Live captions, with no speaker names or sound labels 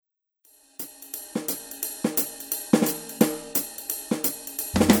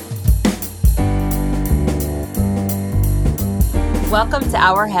Welcome to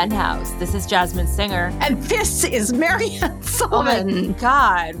Our Hen House. This is Jasmine Singer. And this is Marianne Sullivan. Oh my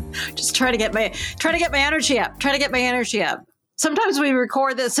God. Just trying to get my energy up. Sometimes we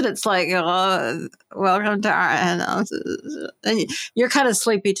record this and it's like, welcome to Our Hen House. And you're kind of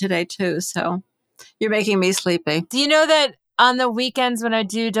sleepy today too, so you're making me sleepy. Do you know that on the weekends when I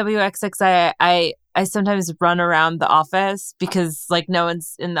do WXXI, I sometimes run around the office because like no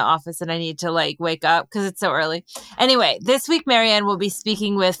one's in the office and I need to like wake up because it's so early. Anyway, this week, Marianne will be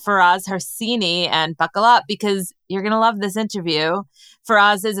speaking with Faraz Harsini, and buckle up because you're going to love this interview.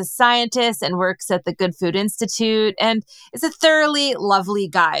 Faraz is a scientist and works at the Good Food Institute and is a thoroughly lovely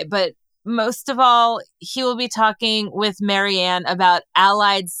guy. But most of all, he will be talking with Marianne about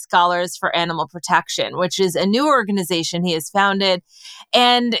Allied Scholars for Animal Protection, which is a new organization he has founded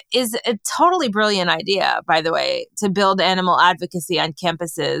and is a totally brilliant idea, by the way, to build animal advocacy on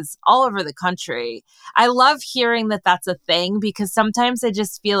campuses all over the country. I love hearing that that's a thing because sometimes I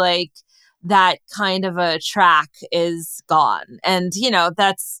just feel like that kind of a track is gone. And, you know,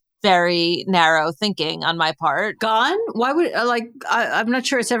 that's very narrow thinking on my part. Gone? Why would, I'm not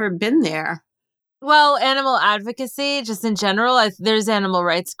sure it's ever been there. Well, animal advocacy, just in general, there's animal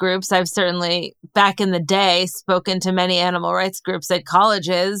rights groups. I've certainly, back in the day, spoken to many animal rights groups at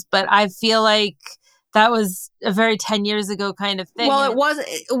colleges, but I feel like that was a very 10 years ago kind of thing. Well,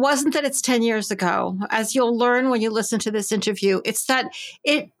 it wasn't that it's 10 years ago. As you'll learn when you listen to this interview, it's that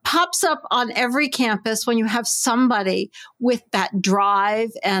it pops up on every campus when you have somebody with that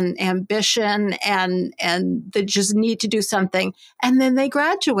drive and ambition and they just need to do something. And then they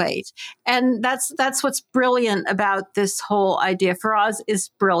graduate. And that's what's brilliant about this whole idea. Faraz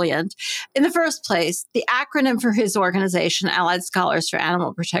is brilliant. In the first place, the acronym for his organization, Allied Scholars for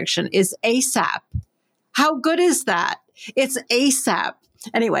Animal Protection, is ASAP. How good is that? It's ASAP.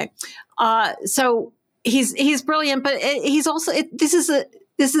 Anyway, so he's brilliant, but he's also this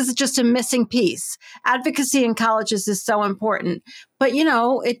is just a missing piece. Advocacy in colleges is so important, but you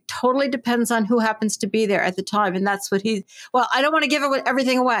know it totally depends on who happens to be there at the time, and that's what Well, I don't want to give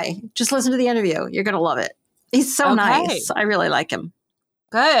everything away. Just listen to the interview; you're going to love it. He's so nice. I really like him.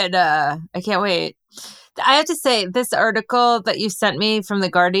 Good. I can't wait. I have to say, this article that you sent me from The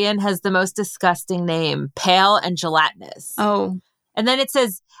Guardian has the most disgusting name, pale and gelatinous. Oh. And then it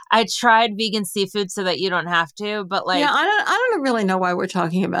says, I tried vegan seafood so that you don't have to, but like... Yeah, I don't really know why we're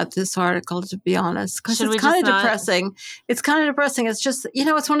talking about this article, to be honest, because it's kind of depressing. It's kind of depressing. It's just, you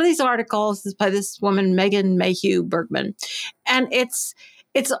know, it's one of these articles by this woman, Megan Mayhew Bergman, and it's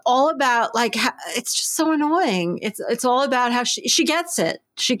all about like, it's just so annoying. It's all about how she gets it.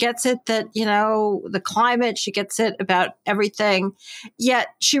 She gets it that, you know, the climate, she gets it about everything. Yet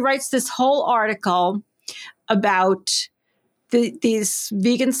she writes this whole article about these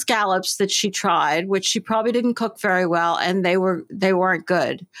vegan scallops that she tried, which she probably didn't cook very well, and they weren't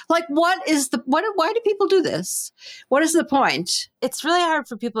good. Like, why do people do this? What is the point? It's really hard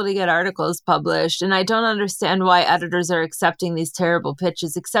for people to get articles published, and I don't understand why editors are accepting these terrible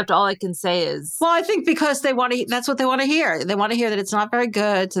pitches, except all I can say is... Well, I think because that's what they want to hear. They want to hear that it's not very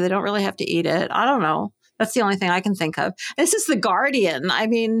good, so they don't really have to eat it. I don't know. That's the only thing I can think of. This is The Guardian. I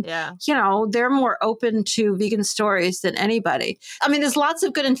mean, You know, they're more open to vegan stories than anybody. I mean, there's lots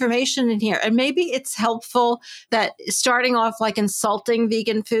of good information in here. And maybe it's helpful that starting off like insulting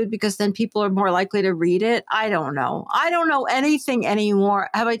vegan food because then people are more likely to read it. I don't know. I don't know anything anymore.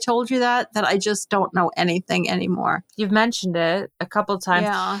 Have I told you that I just don't know anything anymore? You've mentioned it a couple times.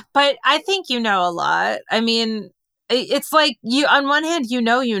 Yeah. But I think you know a lot. I mean... It's like you, on one hand, you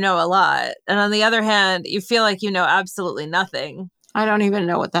know a lot. And on the other hand, you feel like you know absolutely nothing. I don't even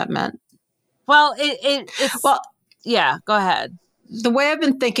know what that meant. Well, yeah, go ahead. The way I've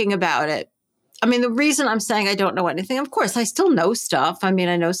been thinking about it, I mean, the reason I'm saying I don't know anything, of course, I still know stuff. I mean,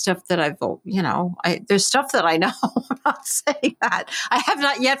 I know stuff that there's stuff that I know. I'm not saying that. I have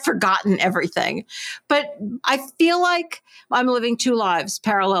not yet forgotten everything. But I feel like I'm living two lives,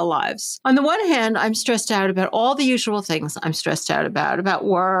 parallel lives. On the one hand, I'm stressed out about all the usual things I'm stressed out about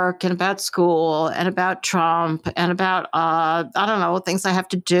work and about school and about Trump and about, I don't know, things I have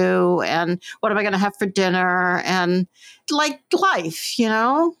to do and what am I going to have for dinner and like life, you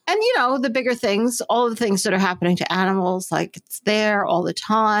know? And, you know, the bigger things, all the things that are happening to animals, like it's there all the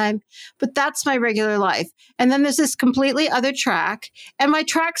time. But that's my regular life. And then there's this completely other track. And my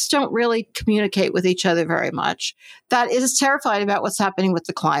tracks don't really communicate with each other very much. That is terrified about what's happening with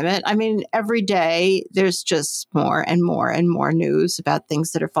the climate. I mean, every day there's just more and more and more news about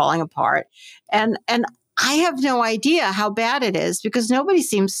things that are falling apart. And I have no idea how bad it is because nobody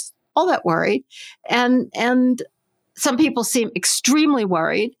seems all that worried. And some people seem extremely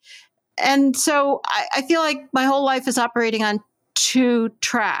worried. And so I feel like my whole life is operating on two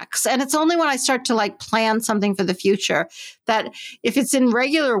tracks. And it's only when I start to like plan something for the future that if it's in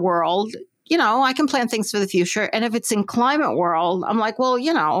regular world, I can plan things for the future. And if it's in climate world, I'm like, well,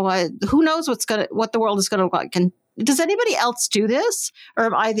 who knows what the world is going to look like. And does anybody else do this, or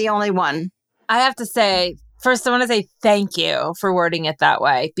am I the only one? I have to say, first, I want to say thank you for wording it that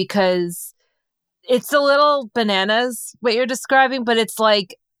way, because it's a little bananas what you're describing, but it's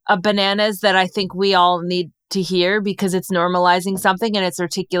like a bananas that I think we all need to hear, because it's normalizing something and it's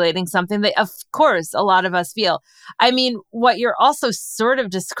articulating something that, of course, a lot of us feel. I mean, what you're also sort of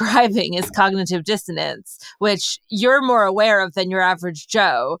describing is cognitive dissonance, which you're more aware of than your average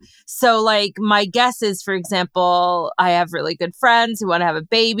Joe. So, like, my guess is, for example, I have really good friends who want to have a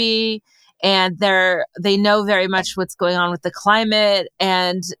baby, and they know very much what's going on with the climate.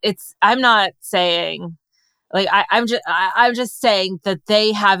 And I'm not saying, like, I'm just saying that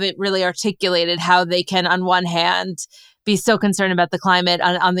they haven't really articulated how they can, on one hand, be so concerned about the climate,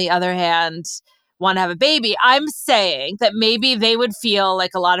 on the other hand, want to have a baby. I'm saying that maybe they would feel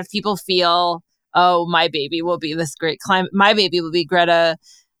like a lot of people feel, oh, my baby will be this great climate. My baby will be Greta,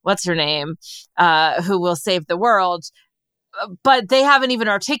 what's her name, who will save the world. But they haven't even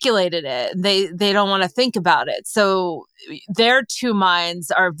articulated it. They don't want to think about it. So their two minds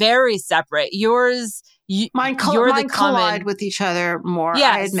are very separate. Mine collide with each other more,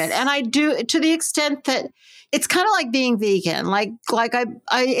 yes. I admit. And I do, to the extent that it's kind of like being vegan. Like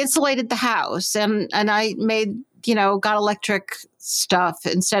I insulated the house and I made, got electric stuff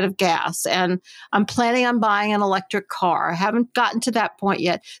instead of gas. And I'm planning on buying an electric car. I haven't gotten to that point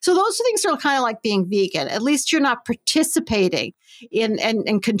yet. So those things are kind of like being vegan. At least you're not participating in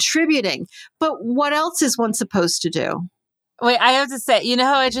and contributing. But what else is one supposed to do? Wait, I have to say,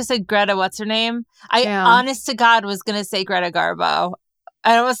 how I just said Greta, what's her name? Honest to God, was going to say Greta Garbo.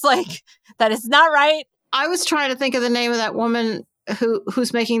 And I was like, that is not right. I was trying to think of the name of that woman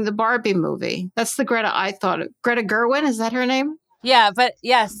who's making the Barbie movie. That's the Greta I thought of. Greta Gerwin, is that her name? Yeah, but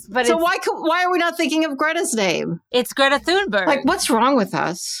yes. But so why are we not thinking of Greta's name? It's Greta Thunberg. Like, what's wrong with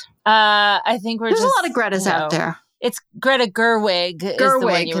us? I think there's a lot of Gretas out there. It's Greta Gerwig. Gerwig, is the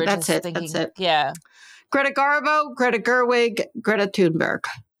one you were that's just it. Thinking. That's it. Yeah. Greta Garbo, Greta Gerwig, Greta Thunberg.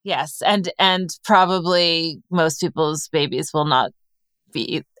 Yes, and probably most people's babies will not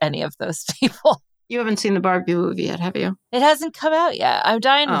be any of those people. You haven't seen the Barbie movie yet, have you? It hasn't come out yet. I'm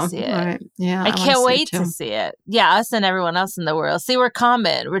dying to see it. Right. Yeah, I can't wait to see it. Yeah, us and everyone else in the world. See, we're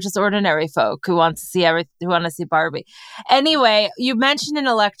common. We're just ordinary folk who want to see who want to see Barbie. Anyway, you mentioned an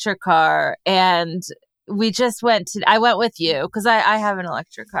electric king, and we just I went with you because I have an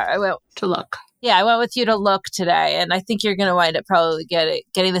electric car. I went to look. Yeah, I went with you to look today, and I think you're going to wind up probably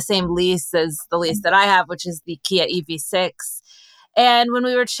getting the same lease as the lease that I have, which is the Kia EV6. And when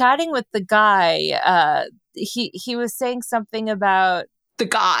we were chatting with the guy, he was saying something about the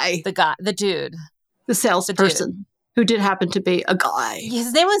dude, the salesperson, who did happen to be a guy.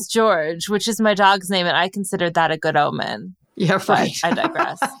 His name was George, which is my dog's name, and I considered that a good omen. Yeah, right. But I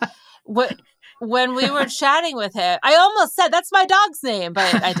digress. When we were chatting with him, I almost said that's my dog's name,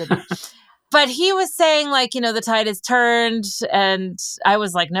 but I didn't. But he was saying, like, the tide has turned, and I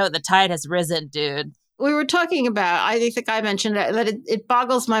was like, no, the tide has risen, dude. We were talking about, I think I mentioned that it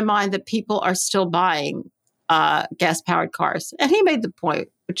boggles my mind that people are still buying gas-powered cars. And he made the point,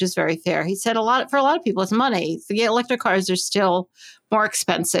 which is very fair. He said for a lot of people, it's money. The electric cars are still more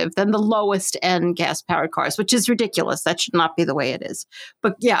expensive than the lowest end gas-powered cars, which is ridiculous. That should not be the way it is.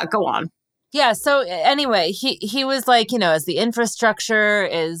 But yeah, go on. Yeah. So anyway, he was like, as the infrastructure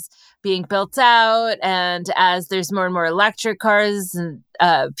is being built out, and as there's more and more electric cars, and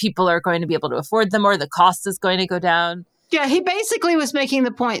people are going to be able to afford them, or the cost is going to go down. Yeah, he basically was making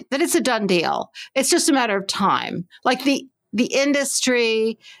the point that it's a done deal. It's just a matter of time. Like the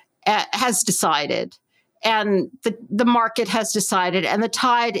industry has decided, and the market has decided, and the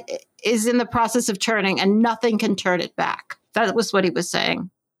tide is in the process of turning, and nothing can turn it back. That was what he was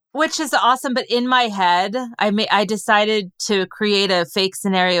saying. Which is awesome. But in my head, I decided to create a fake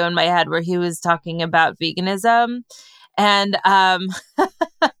scenario in my head where he was talking about veganism. And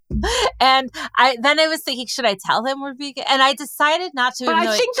and I was thinking, should I tell him we're vegan? And I decided not to. But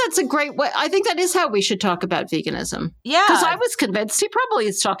I think that's a great way. I think that is how we should talk about veganism. Yeah. Because I was convinced he probably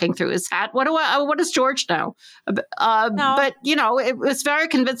is talking through his hat. What does George know? No. But, it was very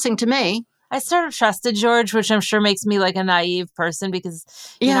convincing to me. I sort of trusted George, which I'm sure makes me like a naive person because...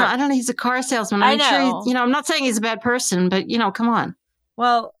 I don't know. He's a car salesman. I know. Sure I'm not saying he's a bad person, but, come on.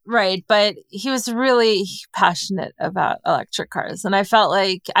 Well, right. But he was really passionate about electric cars. And I felt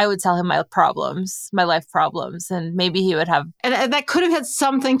like I would tell him my problems, my life problems, and maybe he would have. And that could have had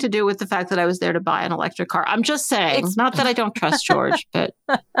something to do with the fact that I was there to buy an electric car. I'm just saying, not that I don't trust George, but.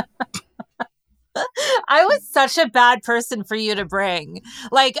 I was such a bad person for you to bring.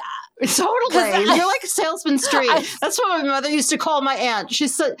 Like, totally. You're like a salesman's dream. That's what my mother used to call my aunt. She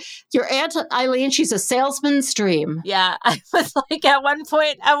said, your Aunt Eileen, she's a salesman's dream. Yeah. I was like, at one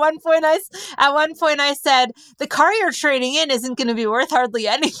point I said, the car you're trading in isn't going to be worth hardly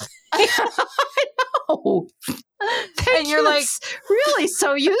anything. I know. And you're like, really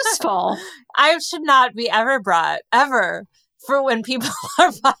so useful. I should not be ever brought, ever, for when people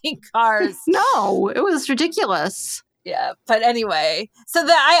are buying cars. No, it was ridiculous. Yeah. But anyway, so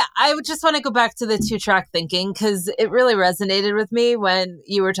I would just want to go back to the 2-track thinking, because it really resonated with me when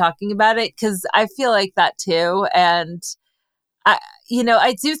you were talking about it, because I feel like that too. And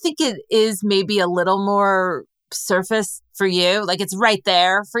I do think it is maybe a little more surface for you. Like, it's right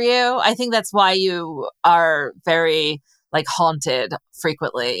there for you. I think that's why you are very like haunted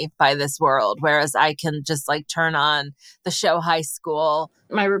frequently by this world, whereas I can just like turn on the show High School.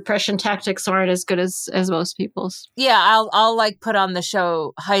 My repression tactics aren't as good as most people's. Yeah, I'll like put on the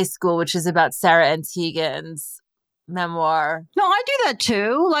show High School, which is about Sarah and Tegan's memoir. No, I do that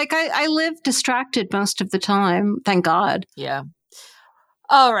too. Like I live distracted most of the time. Thank God. Yeah.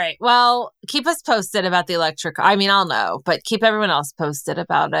 All right. Well, keep us posted about the electric. I mean, I'll know, but keep everyone else posted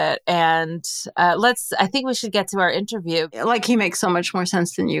about it. And I think we should get to our interview. Like, he makes so much more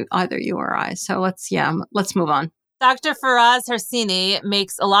sense than either you or I. So let's move on. Dr. Faraz Harsini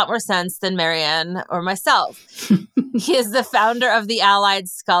makes a lot more sense than Marianne or myself. He is the founder of the Allied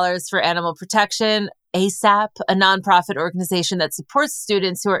Scholars for Animal Protection, ASAP, a nonprofit organization that supports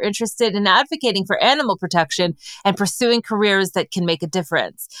students who are interested in advocating for animal protection and pursuing careers that can make a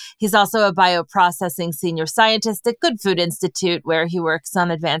difference. He's also a bioprocessing senior scientist at Good Food Institute, where he works on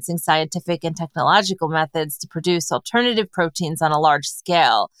advancing scientific and technological methods to produce alternative proteins on a large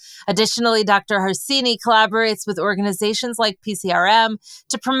scale. Additionally, Dr. Harsini collaborates with organizations like PCRM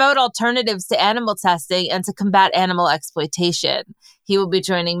to promote alternatives to animal testing and to combat animal exploitation. He will be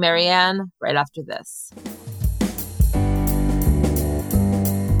joining Marianne right after this.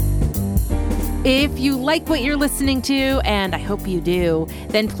 If you like what you're listening to, and I hope you do,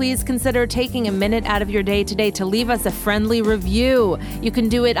 then please consider taking a minute out of your day today to leave us a friendly review. You can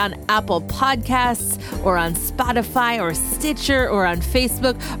do it on Apple Podcasts or on Spotify or Stitcher or on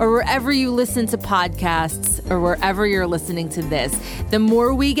Facebook or wherever you listen to podcasts or wherever you're listening to this. The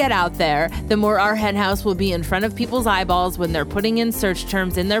more we get out there, the more our henhouse will be in front of people's eyeballs when they're putting in search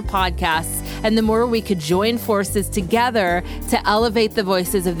terms in their podcasts, and the more we could join forces together to elevate the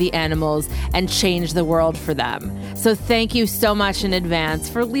voices of the animals and change the world for them. So thank you so much in advance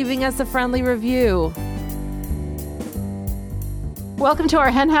for leaving us a friendly review. Welcome to our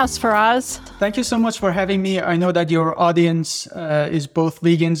henhouse, Faraz. Thank you so much for having me. I know that your audience is both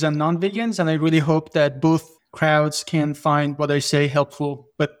vegans and non-vegans, and I really hope that both crowds can find what I say helpful.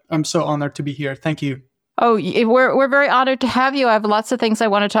 But I'm so honored to be here. Thank you. Oh, we're very honored to have you. I have lots of things I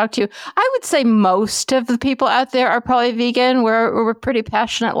want to talk to you. I would say most of the people out there are probably vegan. We're a pretty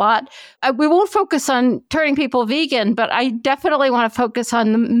passionate lot. We won't focus on turning people vegan, but I definitely want to focus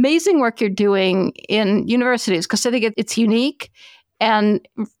on the amazing work you're doing in universities, because I think it's unique and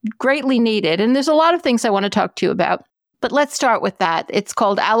greatly needed. And there's a lot of things I want to talk to you about. But let's start with that. It's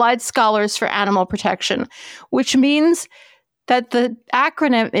called Allied Scholars for Animal Protection, which means that the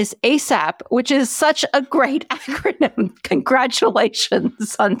acronym is ASAP, which is such a great acronym.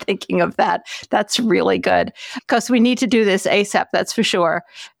 Congratulations on thinking of that. That's really good, because we need to do this ASAP, that's for sure.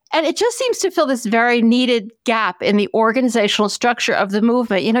 And it just seems to fill this very needed gap in the organizational structure of the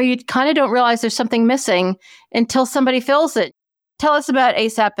movement. You know, you kind of don't realize there's something missing until somebody fills it. Tell us about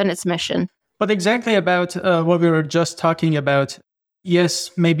ASAP and its mission. But exactly about what we were just talking about. Yes,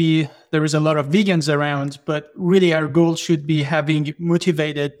 maybe there is a lot of vegans around, but really our goal should be having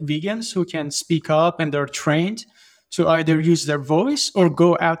motivated vegans who can speak up and they're trained to either use their voice or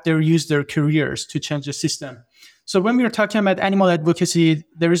go out there, use their careers to change the system. So when we're talking about animal advocacy,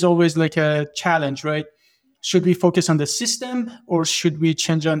 there is always like a challenge, right? Should we focus on the system or should we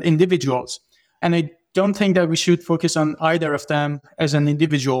change on individuals? And I don't think that we should focus on either of them as an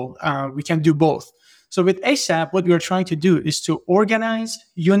individual. We can do both. So with ASAP, what we are trying to do is to organize,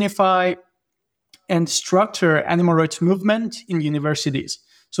 unify, and structure animal rights movement in universities.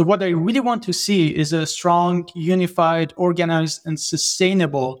 So what I really want to see is a strong, unified, organized, and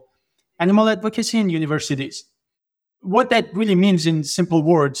sustainable animal advocacy in universities. what that really means in simple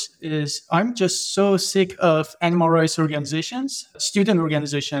words is I'm just so sick of animal rights organizations, student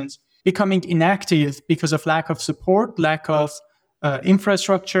organizations, becoming inactive because of lack of support, lack of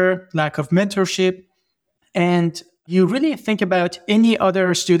infrastructure, lack of mentorship. And you really think about any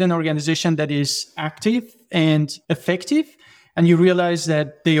other student organization that is active and effective, and you realize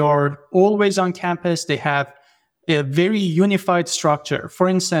that they are always on campus. They have a very unified structure. For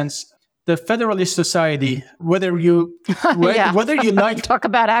instance, the Federalist Society, whether you whether you like talk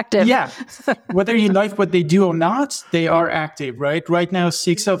about active, whether you like what they do or not, they are active, right? Right now,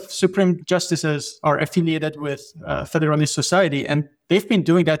 6 of Supreme Justices are affiliated with Federalist Society, and they've been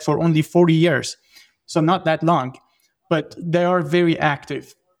doing that for only 40 years, so not that long, but they are very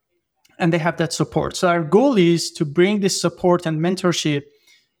active, and they have that support. So our goal is to bring this support and mentorship,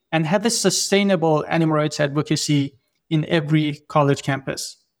 and have a sustainable animal rights advocacy in every college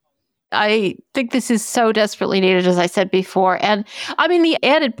campus. I think this is so desperately needed, as I said before. And I mean, the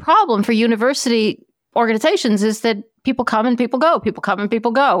added problem for university organizations is that people come and people go, people come and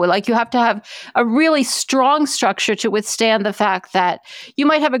people go. Like, you have to have a really strong structure to withstand the fact that you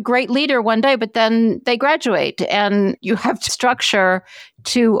might have a great leader one day, but then they graduate, and you have structure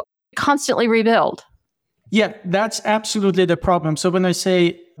to constantly rebuild. Yeah, that's absolutely the problem. So when I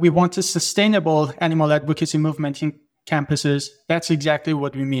say we want a sustainable animal advocacy movement in campuses, that's exactly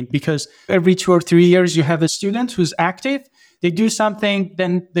what we mean. Because every 2 or 3 years, you have a student who's active, they do something,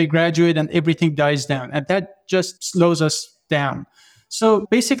 then they graduate and everything dies down. And that just slows us down. So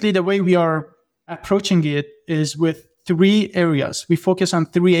basically, the way we are approaching it is with 3 areas. We focus on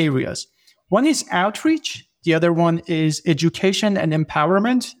 3 areas. One is outreach. The other one is education and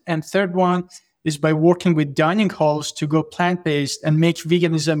empowerment. And third one is by working with dining halls to go plant-based and make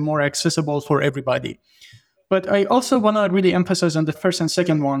veganism more accessible for everybody. But I also want to really emphasize on the first and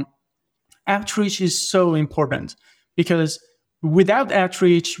second one. Outreach is so important, because without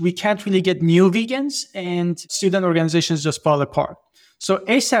outreach, we can't really get new vegans, and student organizations just fall apart. So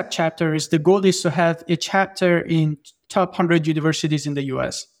ASAP chapters, the goal is to have a chapter in top 100 universities in the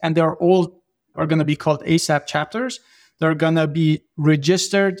US, and they are going to be called ASAP chapters. They're going to be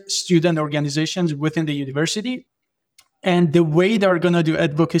registered student organizations within the university. And the way they're going to do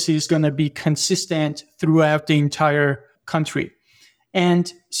advocacy is going to be consistent throughout the entire country.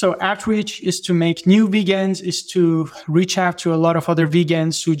 And so outreach is to make new vegans, is to reach out to a lot of other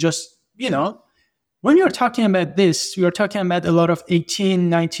vegans who just, when you're talking about this, you're talking about a lot of 18,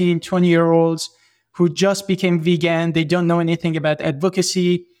 19, 20-year-olds who just became vegan. They don't know anything about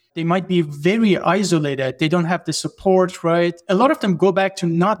advocacy. They might be very isolated. They don't have the support, right? A lot of them go back to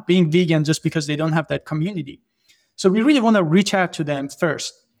not being vegan just because they don't have that community. So we really want to reach out to them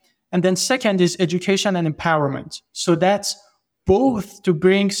first. And then second is education and empowerment. So that's both to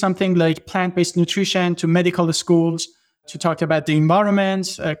bring something like plant-based nutrition to medical schools, to talk about the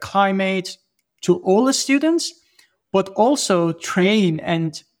environment, climate, to all the students, but also train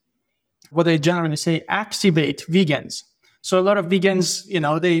and, what I generally say, activate vegans. So a lot of vegans,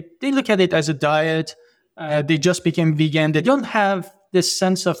 they look at it as a diet. They just became vegan. They don't have this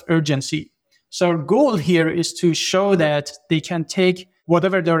sense of urgency. So our goal here is to show that they can take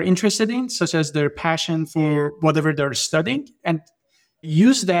whatever they're interested in, such as their passion for whatever they're studying, and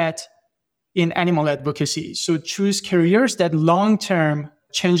use that in animal advocacy. So choose careers that long-term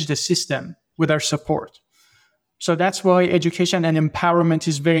change the system with our support. So that's why education and empowerment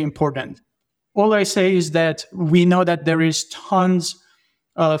is very important. All I say is that we know that there is tons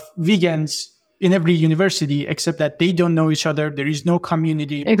of vegans in every university, except that they don't know each other. There is no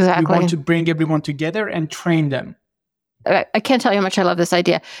community. Exactly. We want to bring everyone together and train them. I can't tell you how much I love this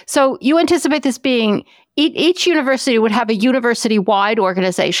idea. So you anticipate this being, each university would have a university-wide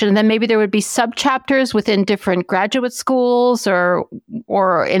organization, and then maybe there would be sub-chapters within different graduate schools or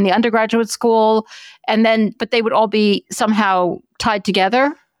in the undergraduate school, but they would all be somehow tied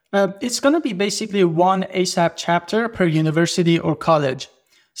together? It's going to be basically one ASAP chapter per university or college.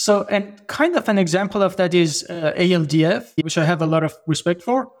 So, and kind of an example of that is ALDF, which I have a lot of respect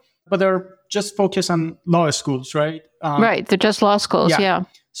for, but they're just focused on law schools, right? Right, they're just law schools, yeah.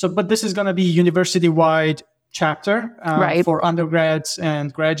 So, but this is going to be university-wide chapter right. for undergrads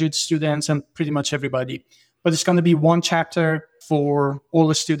and graduate students and pretty much everybody. But it's going to be one chapter for all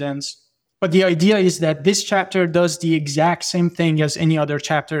the students. But the idea is that this chapter does the exact same thing as any other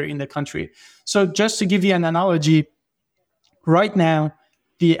chapter in the country. So just to give you an analogy, right now,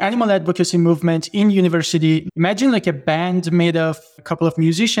 the animal advocacy movement in university, imagine like a band made of a couple of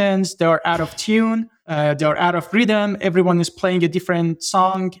musicians. They are out of tune. They are out of rhythm. Everyone is playing a different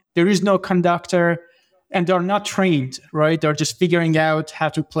song. There is no conductor, and they're not trained, right? They're just figuring out how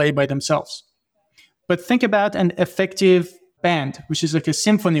to play by themselves. But think about an effective band, which is like a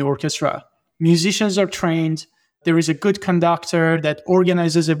symphony orchestra. Musicians are trained. There is a good conductor that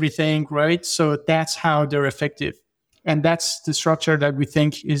organizes everything, right? So that's how they're effective. And that's the structure that we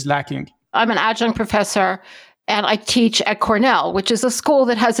think is lacking. I'm an adjunct professor and I teach at Cornell, which is a school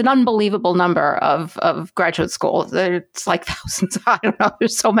that has an unbelievable number of graduate schools. It's like thousands. I don't know.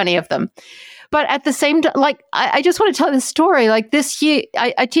 There's so many of them. But at the same time, like, I just want to tell this story. Like this year,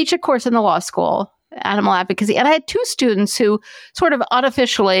 I teach a course in the law school, animal advocacy, and I had two students who sort of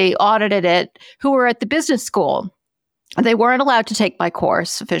unofficially audited it, who were at the business school. They weren't allowed to take my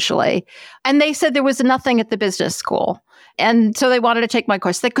course officially. And they said there was nothing at the business school. And so they wanted to take my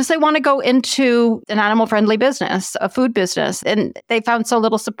course because they want to go into an animal-friendly business, a food business, and they found so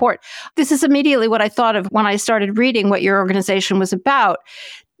little support. This is immediately what I thought of when I started reading what your organization was about.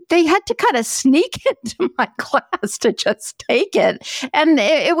 They had to kind of sneak into my class to just take it. And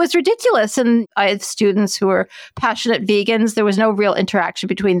it was ridiculous. And I had students who were passionate vegans. There was no real interaction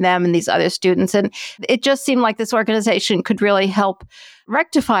between them and these other students. And it just seemed like this organization could really help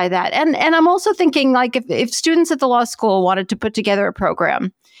rectify that. And I'm also thinking, like, if students at the law school wanted to put together a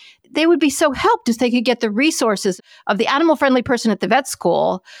program, they would be so helped if they could get the resources of the animal-friendly person at the vet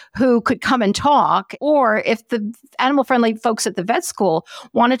school who could come and talk, or if the animal-friendly folks at the vet school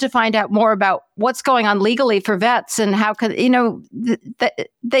wanted to find out more about what's going on legally for vets and how can,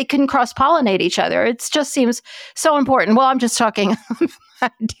 they can cross-pollinate each other. It just seems so important. Well, I'm just talking.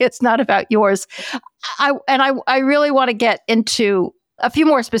 It's not about yours. I really want to get into a few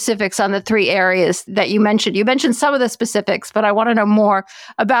more specifics on the three areas that you mentioned. You mentioned some of the specifics, but I want to know more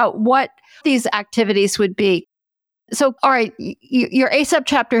about what these activities would be. So, all right, your ASAP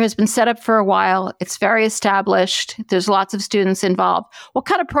chapter has been set up for a while. It's very established. There's lots of students involved. What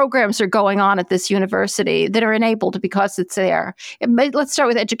kind of programs are going on at this university that are enabled because it's there? Let's start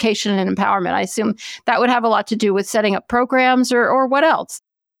with education and empowerment. I assume that would have a lot to do with setting up programs or what else?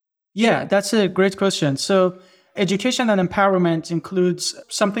 Yeah, that's a great question. So education and empowerment includes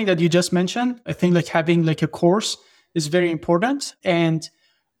something that you just mentioned. I think like having like a course is very important. And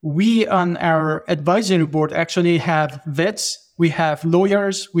we on our advisory board actually have vets, we have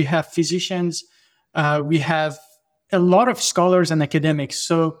lawyers, we have physicians, we have a lot of scholars and academics.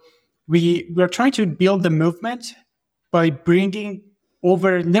 So we're trying to build the movement by bringing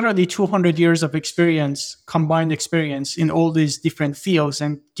over literally 200 years of experience, combined experience in all these different fields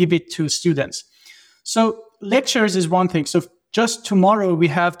and give it to students. So lectures is one thing. So just tomorrow, we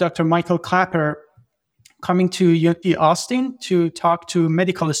have Dr. Michael Clapper coming to UT Austin to talk to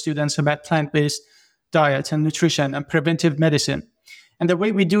medical students about plant-based diet and nutrition and preventive medicine. And the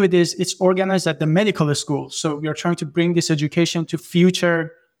way we do it is it's organized at the medical school. So we are trying to bring this education to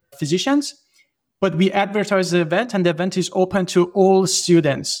future physicians, but we advertise the event, and the event is open to all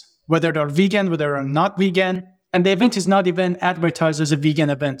students, whether they're vegan, whether they're not vegan. And the event is not even advertised as a vegan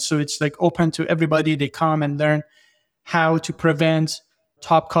event. So it's like open to everybody. They come and learn how to prevent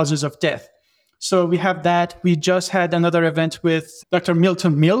top causes of death. So we have that. We just had another event with Dr.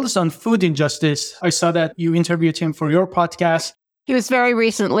 Milton Mills on food injustice. I saw that you interviewed him for your podcast. He was very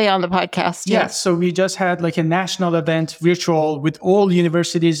recently on the podcast. Yeah. So we just had like a national event, virtual, with all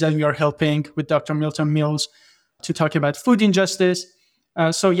universities that we are helping with Dr. Milton Mills to talk about food injustice.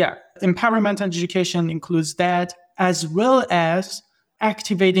 Empowerment and education includes that, as well as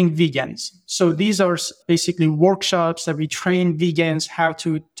activating vegans. So these are basically workshops that we train vegans how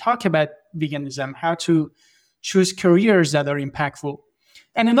to talk about veganism, how to choose careers that are impactful.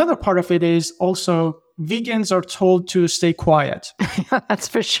 And another part of it is also vegans are told to stay quiet. That's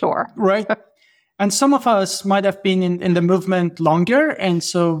for sure. Right? And some of us might have been in the movement longer, and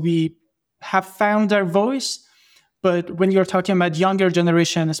so we have found their voice. But when you're talking about younger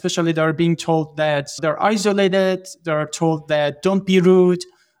generation, especially, they're being told that they're isolated, they're told that don't be rude,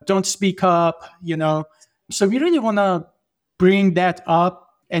 don't speak up, So we really want to bring that up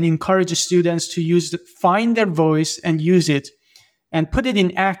and encourage students to find their voice and use it and put it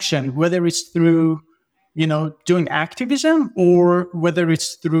in action, whether it's through, doing activism or whether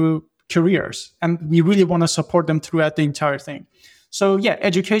it's through careers. And we really want to support them throughout the entire thing. So yeah,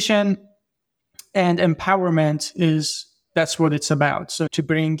 education and empowerment that's what it's about. So to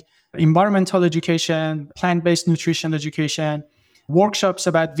bring environmental education, plant-based nutrition education, workshops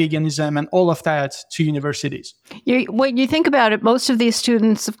about veganism, and all of that to universities. When you think about it, most of these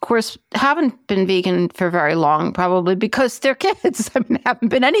students, of course, haven't been vegan for very long, probably because they're kids. I mean, they haven't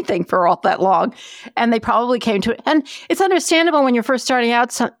been anything for all that long. And they probably came to it. And it's understandable when you're first starting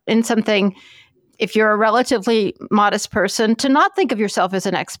out in something. if you're a relatively modest person, to not think of yourself as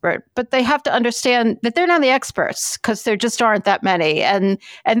an expert, but they have to understand that they're not the experts because there just aren't that many. And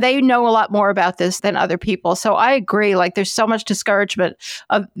they know a lot more about this than other people. So I agree, like there's so much discouragement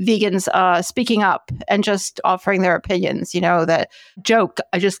of vegans speaking up and just offering their opinions. That joke,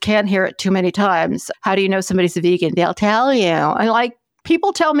 I just can't hear it too many times. How do you know somebody's a vegan? They'll tell you. And like,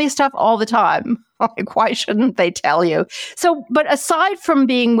 people tell me stuff all the time. Like, why shouldn't they tell you? So, but aside from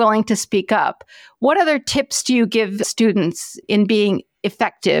being willing to speak up, what other tips do you give students in being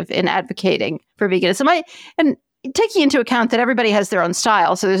effective in advocating for veganism? And taking into account that everybody has their own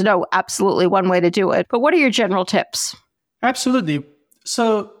style, so there's no absolutely one way to do it. But what are your general tips? Absolutely.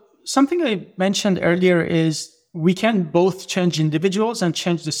 So something I mentioned earlier is we can both change individuals and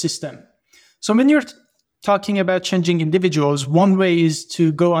change the system. So when you're talking about changing individuals, one way is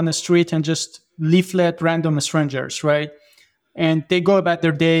to go on the street and just leaflet random strangers, right? And they go about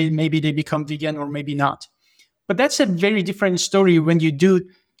their day, maybe they become vegan or maybe not. But that's a very different story when you do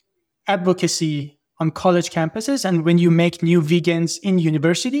advocacy on college campuses and when you make new vegans in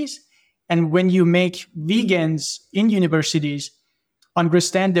universities and when you make vegans in universities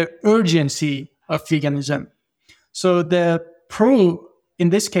understand the urgency of veganism. So the pro in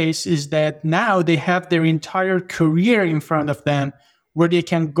this case is that now they have their entire career in front of them where they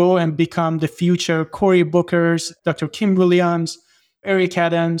can go and become the future Cory Bookers, Dr. Kim Williams, Eric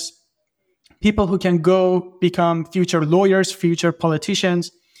Adams, people who can go become future lawyers, future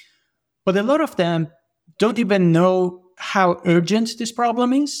politicians. But a lot of them don't even know how urgent this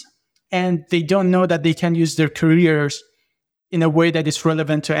problem is, and they don't know that they can use their careers in a way that is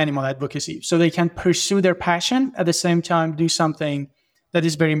relevant to animal advocacy. So they can pursue their passion at the same time do something that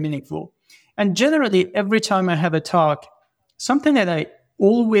is very meaningful. And generally, every time I have a talk, something that I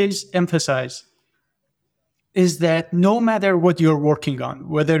always emphasize is that no matter what you're working on,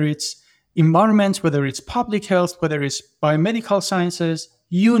 whether it's environment, whether it's public health, whether it's biomedical sciences,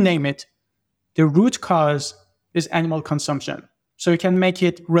 you name it, the root cause is animal consumption. So you can make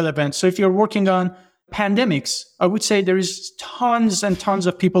it relevant. So if you're working on pandemics, I would say there is tons and tons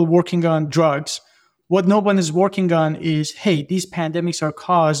of people working on drugs. What no one is working on is, hey, these pandemics are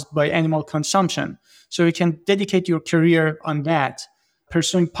caused by animal consumption. So you can dedicate your career on that,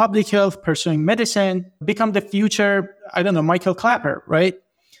 pursuing public health, pursuing medicine, become the future, Michael Clapper, right?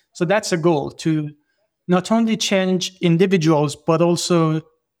 So that's a goal, to not only change individuals, but also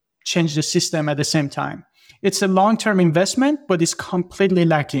change the system at the same time. It's a long-term investment, but it's completely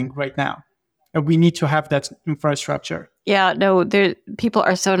lacking right now. And we need to have that infrastructure. Yeah, no, people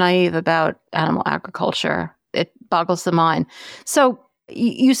are so naive about animal agriculture. It boggles the mind. So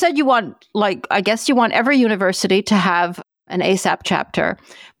you said you want, you want every university to have an ASAP chapter.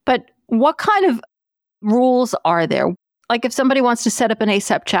 But what kind of rules are there? Like if somebody wants to set up an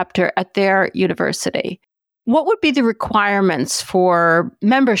ASAP chapter at their university, what would be the requirements for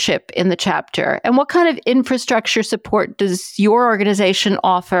membership in the chapter? And what kind of infrastructure support does your organization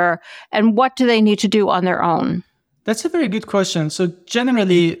offer? And what do they need to do on their own? That's a very good question. So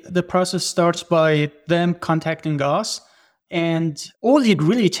generally, the process starts by them contacting us. And all it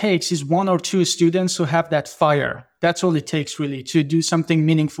really takes is one or two students who have that fire. That's all it takes really to do something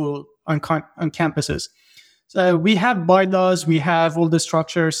meaningful on campuses. So we have bylaws, we have all the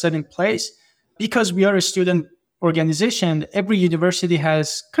structure set in place. Because we are a student organization, every university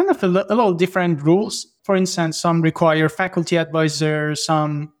has kind of a little different rules. For instance, some require faculty advisors,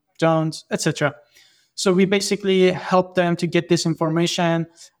 some don't, etc. So we basically help them to get this information.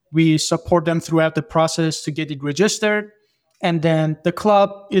 We support them throughout the process to get it registered. And then the club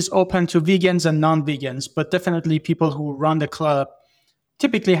is open to vegans and non-vegans, but definitely people who run the club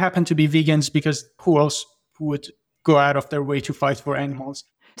typically happen to be vegans because who else would go out of their way to fight for animals?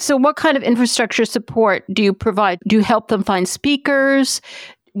 So what kind of infrastructure support do you provide? Do you help them find speakers?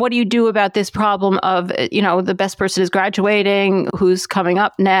 What do you do about this problem of, the best person is graduating, who's coming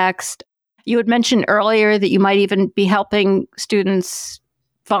up next? You had mentioned earlier that you might even be helping students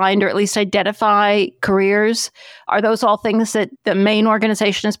find or at least identify careers. Are those all things that the main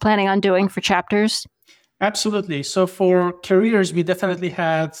organization is planning on doing for chapters? Absolutely. So for careers, we definitely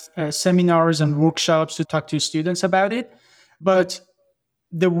have seminars and workshops to talk to students about it. But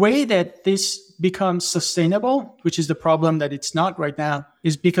the way that this becomes sustainable, which is the problem that it's not right now,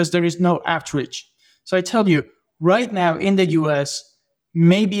 is because there is no outreach. So I tell you, right now in the US,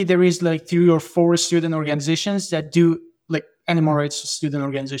 maybe there is like 3 or 4 student organizations that do, like animal rights student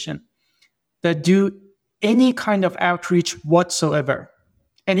organization, that do any kind of outreach whatsoever.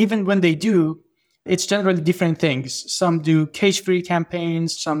 And even when they do, it's generally different things. Some do cage-free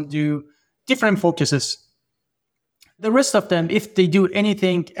campaigns, some do different focuses. The rest of them, if they do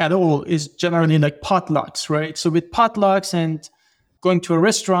anything at all, is generally like potlucks, right? So with potlucks and going to a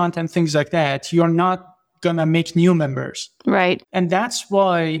restaurant and things like that, you're not going to make new members. Right. And that's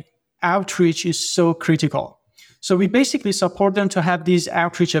why outreach is so critical. So we basically support them to have these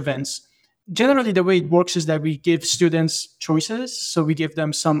outreach events. Generally, the way it works is that we give students choices. So we give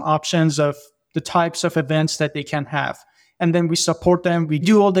them some options of the types of events that they can have. And then we support them. We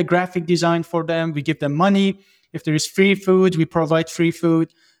do all the graphic design for them. We give them money. If there is free food, we provide free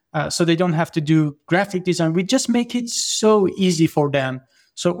food. So they don't have to do graphic design. We just make it so easy for them.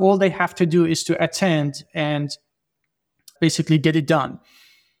 So all they have to do is to attend and basically get it done.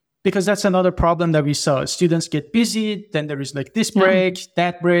 Because that's another problem that we saw. Students get busy. Then there is like this break,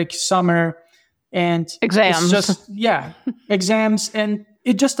 that break, summer, and exams. It's just, exams. And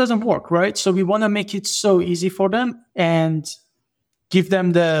it just doesn't work, right? So we want to make it so easy for them and give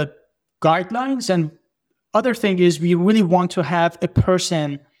them the guidelines. And other thing is we really want to have a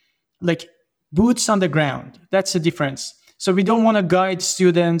person like boots on the ground. That's the difference. So we don't want to guide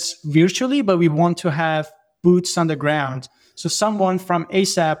students virtually, but we want to have boots on the ground. So someone from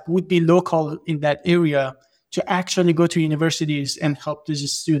ASAP would be local in that area to actually go to universities and help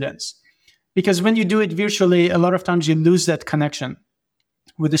these students. Because when you do it virtually, a lot of times you lose that connection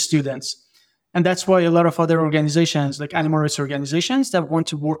with the students. And that's why a lot of other organizations, like animal rights organizations that want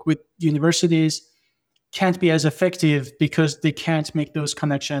to work with universities, can't be as effective because they can't make those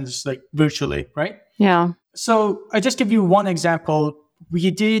connections like virtually, right? Yeah. So I just give you one example. We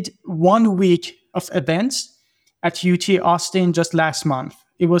did 1 week of events at UT Austin just last month.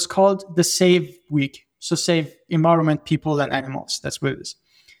 It was called the Save Week. So save environment, people, and animals. That's what it is.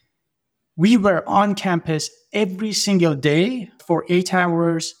 We were on campus every single day for 8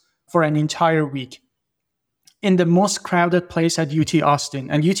 hours for an entire week in the most crowded place at UT Austin.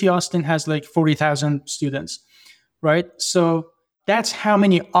 And UT Austin has like 40,000 students, right? So that's how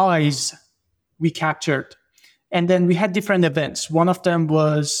many eyes we captured. And then we had different events. One of them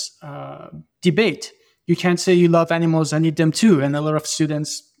was debate. You can't say you love animals, I need them too. And a lot of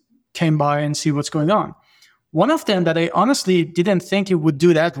students came by and see what's going on. One of them that I honestly didn't think it would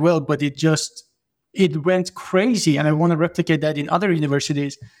do that well, but it went crazy. And I want to replicate that in other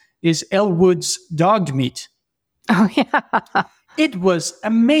universities is Elwood's dog meat. Oh, yeah. It was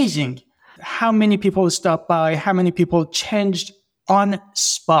amazing how many people stopped by, how many people changed on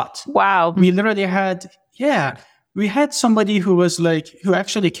spot. Wow. We literally had, we had somebody who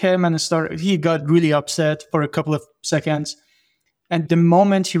actually came and he got really upset for a couple of seconds. And the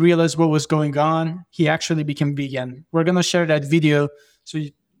moment he realized what was going on, he actually became vegan. We're going to share that video. So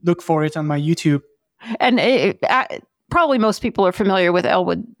you look for it on my YouTube. And probably most people are familiar with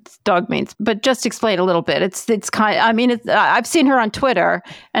Elwood's dog meat, but just explain a little bit. It's kind of, I mean, I've seen her on Twitter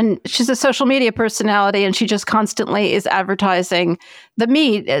and she's a social media personality and she just constantly is advertising the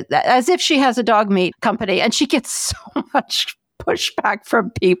meat as if she has a dog meat company, and she gets so much pushback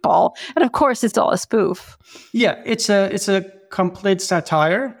from people. And of course, it's all a spoof. Yeah, it's a complete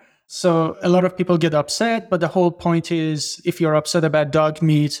satire. So a lot of people get upset, but the whole point is if you're upset about dog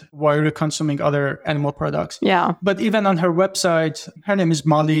meat, why are you consuming other animal products? Yeah. But even on her website, her name is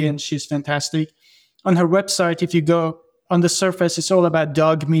Molly and she's fantastic. On her website, if you go on the surface, it's all about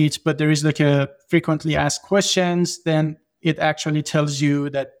dog meat, but there is like a frequently asked questions. Then it actually tells you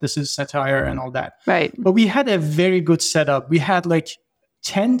that this is satire and all that. Right. But we had a very good setup. We had like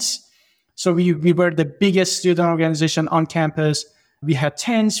tents. So we were the biggest student organization on campus. We had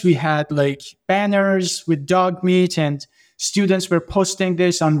tents, we had like banners with dog meat, and students were posting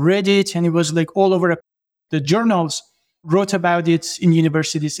this on Reddit, and it was like all over. The journals wrote about it in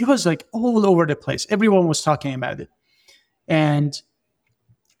universities. It was like all over the place. Everyone was talking about it. And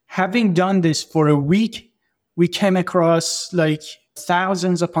having done this for a week, we came across like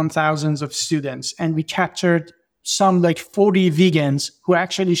thousands upon thousands of students, and we captured some like 40 vegans who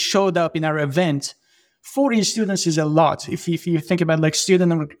actually showed up in our event. 40 students is a lot. If you think about like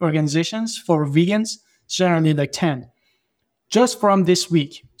student organizations for vegans, it's generally like 10 just from this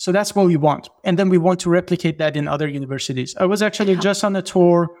week. So that's what we want. And then we want to replicate that in other universities. I was actually just on a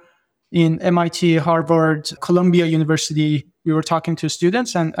tour in MIT, Harvard, Columbia University. We were talking to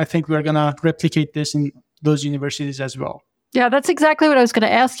students, and I think we're going to replicate this in those universities as well. Yeah, that's exactly what I was going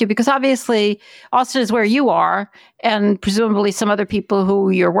to ask you, because obviously Austin is where you are and presumably some other people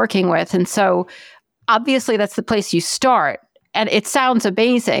who you're working with. And so obviously that's the place you start, and it sounds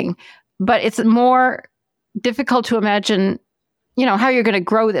amazing, but it's more difficult to imagine, how you're going to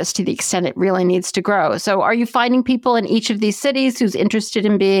grow this to the extent it really needs to grow. So are you finding people in each of these cities who's interested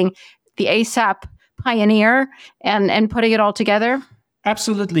in being the ASAP pioneer and putting it all together?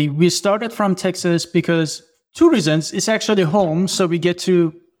 Absolutely. We started from Texas because two reasons. It's actually home, so we get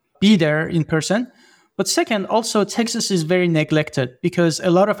to be there in person. But second, also Texas is very neglected because a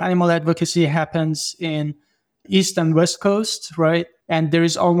lot of animal advocacy happens in East and West Coast, right? And there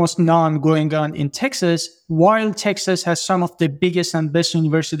is almost none going on in Texas, while Texas has some of the biggest and best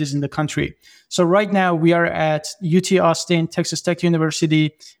universities in the country. So right now we are at UT Austin, Texas Tech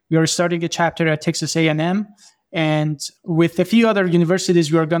University. We are starting a chapter at Texas A&M. And with a few other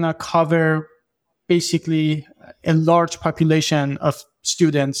universities, we are going to cover basically a large population of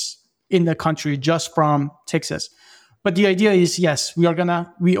students in the country just from Texas. But the idea is, yes, we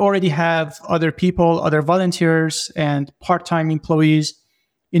already have other people, other volunteers and part-time employees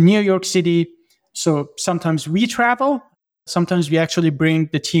in New York City. So sometimes we travel, sometimes we actually bring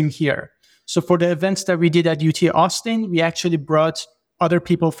the team here. So for the events that we did at UT Austin, we actually brought other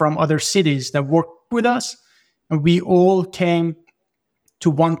people from other cities that work with us. And we all came to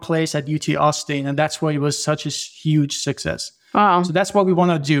one place at UT Austin. And that's why it was such a huge success. Wow. So that's what we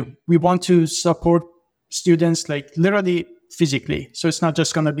want to do. We want to support students like literally physically. So it's not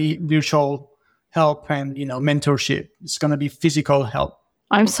just going to be virtual help and, mentorship. It's going to be physical help.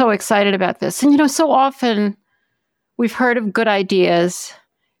 I'm so excited about this. And, so often we've heard of good ideas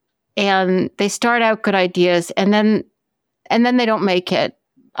and they start out good ideas and then they don't make it.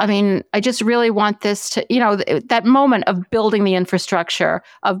 I mean, I just really want this to, that moment of building the infrastructure,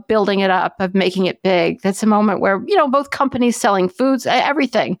 of building it up, of making it big. That's a moment where, both companies selling foods,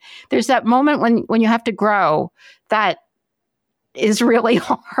 everything. There's that moment when you have to grow that is really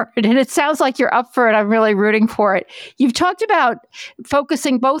hard. And it sounds like you're up for it. I'm really rooting for it. You've talked about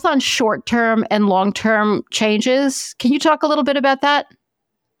focusing both on short-term and long-term changes. Can you talk a little bit about that?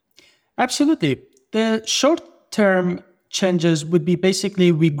 Absolutely. The short-term changes would be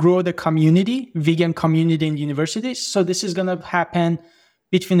basically we grow the community, vegan community in universities. So this is going to happen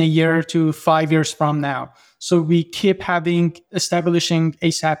between a year to 5 years from now. So we keep establishing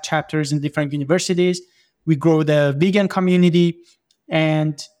ASAP chapters in different universities. We grow the vegan community.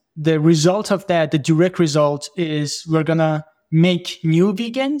 And the result of that, the direct result is we're going to make new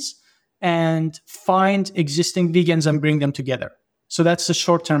vegans and find existing vegans and bring them together. So that's the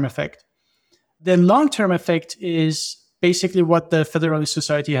short-term effect. The long-term effect is basically what the Federalist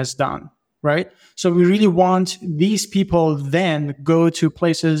Society has done, right? So we really want these people then go to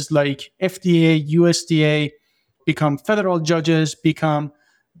places like FDA, USDA, become federal judges, become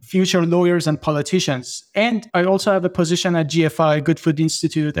future lawyers and politicians. And I also have a position at GFI, Good Food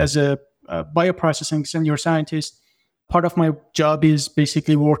Institute, as a bioprocessing senior scientist. Part of my job is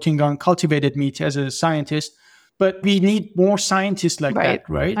basically working on cultivated meat as a scientist. But we need more scientists like that,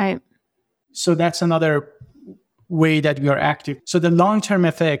 right? Right. So that's another way that we are active. So the long-term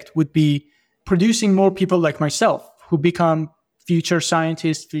effect would be producing more people like myself who become future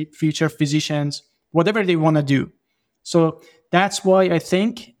scientists, future physicians, whatever they want to do. So that's why I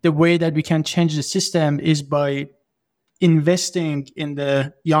think the way that we can change the system is by investing in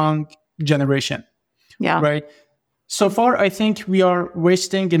the young generation. Yeah. Right. So far, I think we are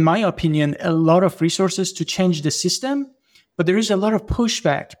wasting, in my opinion, a lot of resources to change the system, but there is a lot of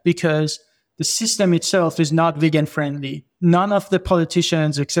pushback because the system itself is not vegan friendly. None of the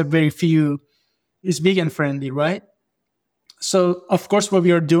politicians, except very few, is vegan friendly, right? So, of course, what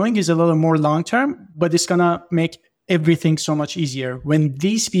we are doing is a little more long term, but it's going to make everything so much easier when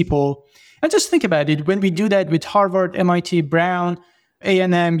these people, and just think about it, when we do that with Harvard, MIT, Brown,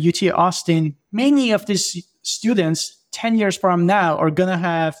 A&M, UT Austin, many of these students 10 years from now are going to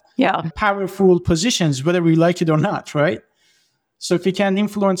have powerful positions, whether we like it or not, right? So if we can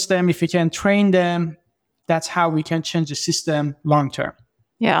influence them, if we can train them, that's how we can change the system long term.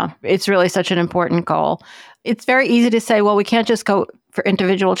 Yeah, it's really such an important goal. It's very easy to say, well, we can't just go for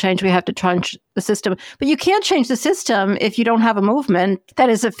individual change. We have to change the system. But you can't change the system if you don't have a movement that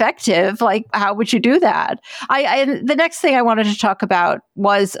is effective. Like, how would you do that? The next thing I wanted to talk about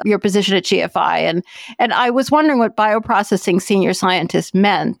was your position at GFI. And I was wondering what bioprocessing senior scientist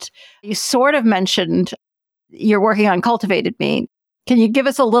meant. You sort of mentioned you're working on cultivated meat. Can you give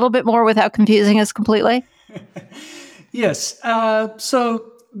us a little bit more without confusing us completely? Yes. So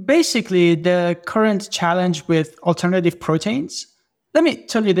basically, the current challenge with alternative proteins, let me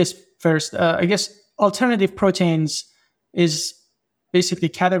tell you this first. I guess alternative proteins is basically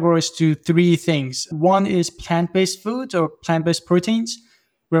categorized to three things. One is plant-based foods or plant-based proteins.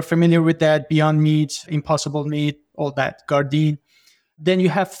 We're familiar with that, Beyond Meat, Impossible Meat, all that, Gardein. Then you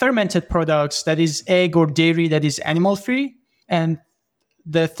have fermented products, that is egg or dairy that is animal-free. And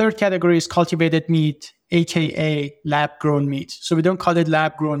the third category is cultivated meat, aka lab-grown meat. So we don't call it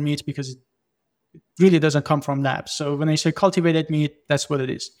lab-grown meat because it really doesn't come from labs. So when I say cultivated meat, that's what it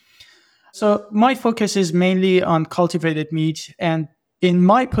is. So my focus is mainly on cultivated meat. And in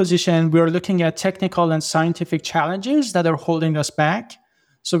my position, we're looking at technical and scientific challenges that are holding us back.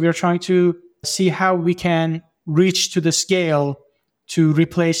 So we're trying to see how we can reach to the scale to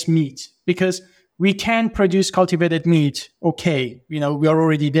replace meat, because we can produce cultivated meat. Okay. We are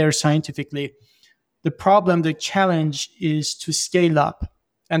already there scientifically. The problem, the challenge is to scale up.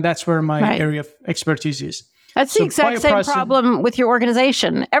 And that's where my area of expertise is. That's the exact same problem with your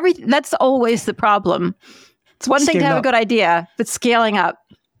organization. That's always the problem. It's one thing to have a good idea, but scaling up.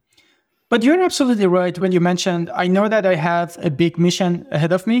 But you're absolutely right when you mentioned, I know that I have a big mission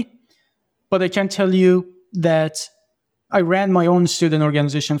ahead of me, but I can tell you that I ran my own student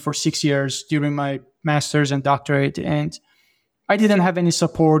organization for 6 years during my master's and doctorate, and I didn't have any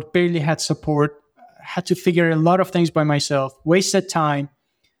support, barely had support, had to figure a lot of things by myself, wasted time.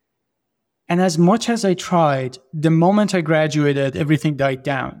 And as much as I tried, the moment I graduated, everything died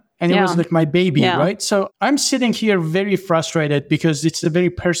down. And it was like my baby, right? So I'm sitting here very frustrated because it's a very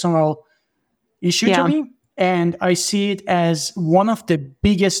personal issue to me. And I see it as one of the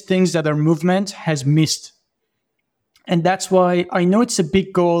biggest things that our movement has missed. And that's why I know it's a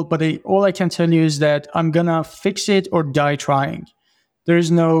big goal, but all I can tell you is that I'm going to fix it or die trying.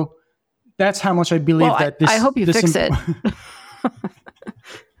 That's how much I believe that this... I hope you fix it.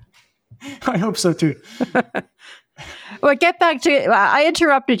 I hope so too. Well, get back to, I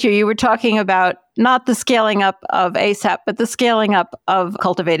interrupted you. You were talking about not the scaling up of ASAP, but the scaling up of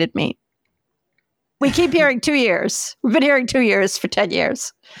cultivated meat. We keep hearing 2 years. We've been hearing 2 years for 10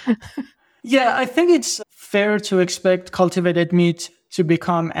 years. Yeah, I think it's fair to expect cultivated meat to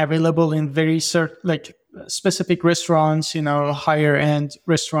become available in very specific restaurants, higher end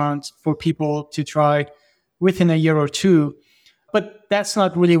restaurants for people to try within a year or two. But that's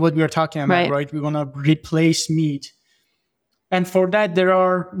not really what we're talking about, right? We want to replace meat. And for that, there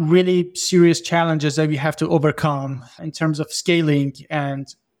are really serious challenges that we have to overcome in terms of scaling and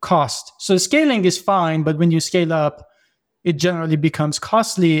cost. So scaling is fine, but when you scale up, it generally becomes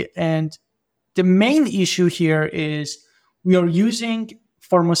costly. And the main issue here is we are using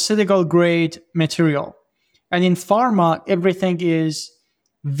pharmaceutical grade material. And in pharma, everything is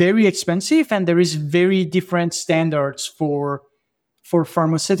very expensive, and there is very different standards for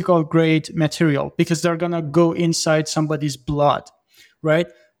pharmaceutical grade material because they're going to go inside somebody's blood, right?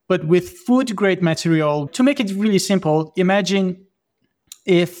 But with food grade material, to make it really simple, imagine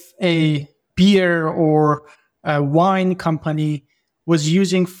if a beer or a wine company was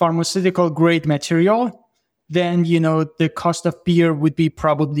using pharmaceutical grade material, then, the cost of beer would be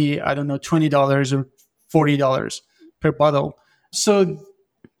probably, $20 or $40 per bottle. So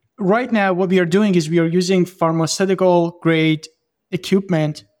right now, what we are doing is we are using pharmaceutical grade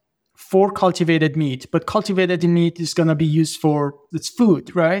equipment for cultivated meat, but cultivated meat is going to be used for its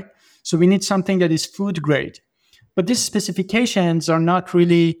food, right? So we need something that is food grade. But these specifications are not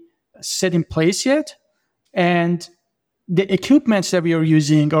really set in place yet. And the equipments that we are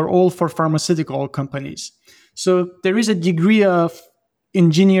using are all for pharmaceutical companies. So there is a degree of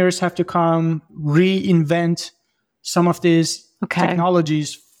engineers have to come reinvent some of these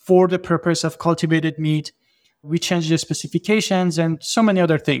technologies for the purpose of cultivated meat. We change the specifications and so many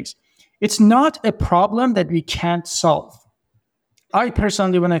other things. It's not a problem that we can't solve. I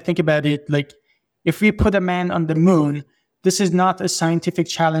personally, when I think about it, if we put a man on the moon, this is not a scientific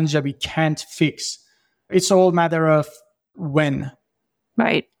challenge that we can't fix. It's all a matter of when.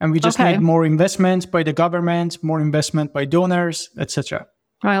 Right. And we just need more investment by the government, more investment by donors, etc.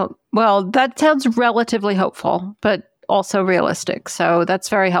 Well, that sounds relatively hopeful, but also realistic. So that's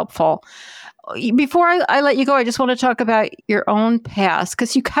very helpful. Before I let you go, I just want to talk about your own past,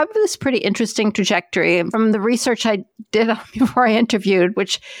 because you have this pretty interesting trajectory. From the research I did before I interviewed,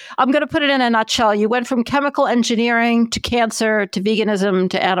 which I'm going to put it in a nutshell, you went from chemical engineering to cancer to veganism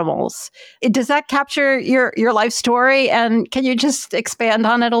to animals. Does that capture your life story? And can you just expand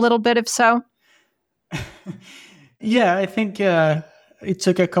on it a little bit, if so? Yeah, I think it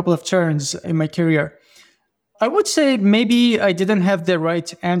took a couple of turns in my career. I would say maybe I didn't have the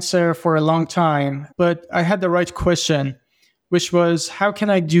right answer for a long time, but I had the right question, which was, how can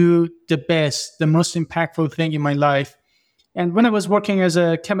I do the best, the most impactful thing in my life? And when I was working as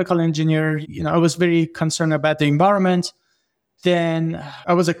a chemical engineer, I was very concerned about the environment. Then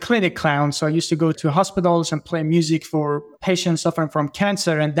I was a clinic clown. So I used to go to hospitals and play music for patients suffering from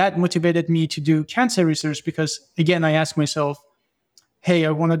cancer. And that motivated me to do cancer research because, again, I asked myself, hey,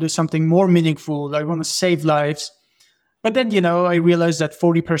 I want to do something more meaningful. I want to save lives. But then, I realized that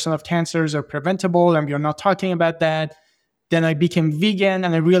 40% of cancers are preventable and we're not talking about that. Then I became vegan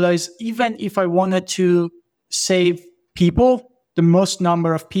and I realized even if I wanted to save people, the most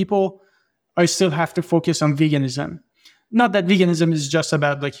number of people, I still have to focus on veganism. Not that veganism is just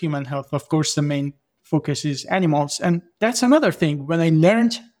about like human health. Of course, the main focus is animals. And that's another thing. When I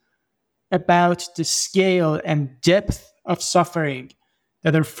learned about the scale and depth of suffering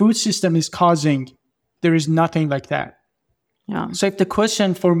that our food system is causing, there is nothing like that. Yeah. So if the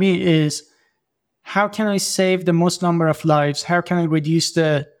question for me is, how can I save the most number of lives? How can I reduce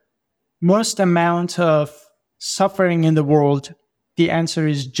the most amount of suffering in the world? The answer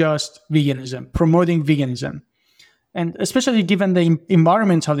is just veganism, promoting veganism. And especially given the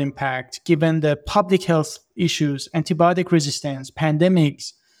environmental impact, given the public health issues, antibiotic resistance,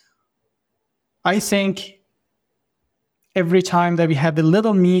 pandemics, I think every time that we have a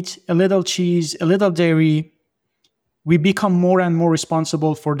little meat, a little cheese, a little dairy, we become more and more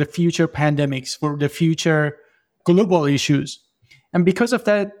responsible for the future pandemics, for the future global issues. And because of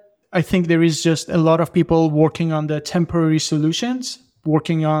that, I think there is just a lot of people working on the temporary solutions,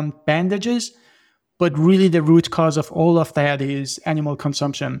 working on bandages, but really the root cause of all of that is animal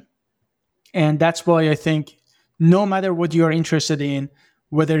consumption. And that's why I think no matter what you're interested in,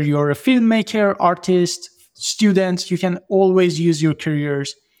 whether you're a filmmaker, artist, student, you can always use your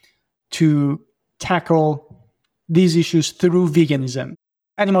careers to tackle these issues through veganism.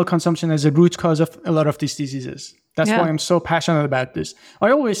 Animal consumption is a root cause of a lot of these diseases. That's why I'm so passionate about this.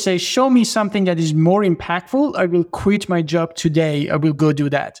 I always say, show me something that is more impactful. I will quit my job today. I will go do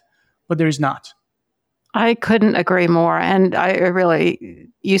that. But there is not. I couldn't agree more. And I really,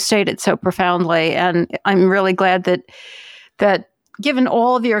 you stated so profoundly. And I'm really glad that given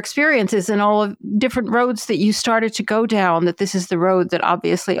all of your experiences and all of different roads that you started to go down, that this is the road that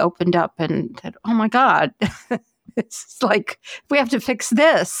obviously opened up and said, oh my God, it's like, we have to fix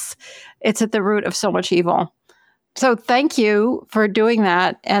this. It's at the root of so much evil. So thank you for doing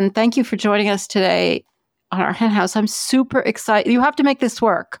that. And thank you for joining us today on our hen house. I'm super excited. You have to make this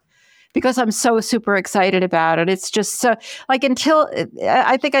work because I'm so super excited about it. It's just so like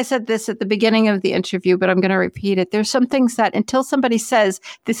I think I said this at the beginning of the interview, but I'm going to repeat it. There's some things that until somebody says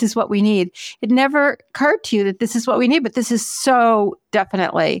this is what we need, it never occurred to you that this is what we need, but this is so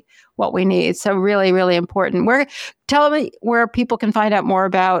definitely what we need. So really, really important. Tell me where people can find out more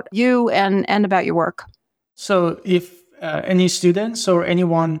about you and about your work. So if any students or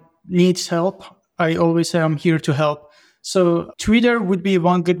anyone needs help, I always say I'm here to help. So Twitter would be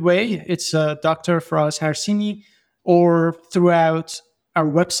one good way. It's Dr. Faraz Harsini, or throughout our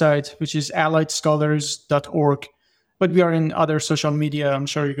website, which is alliedscholars.org. But we are in other social media. I'm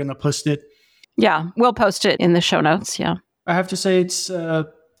sure you're going to post it. Yeah, we'll post it in the show notes. Yeah. I have to say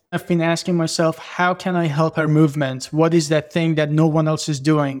I've been asking myself, how can I help our movement? What is that thing that no one else is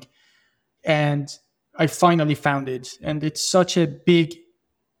doing? And I finally found it. And it's such a big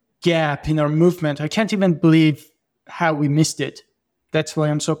gap in our movement. I can't even believe how we missed it. That's why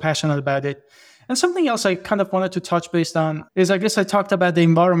I'm so passionate about it. And something else I kind of wanted to touch base on is, I guess I talked about the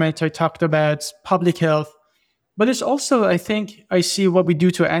environment, I talked about public health, but it's also, I think, I see what we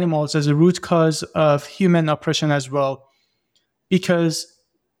do to animals as a root cause of human oppression as well. Because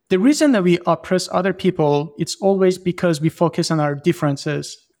the reason that we oppress other people, it's always because we focus on our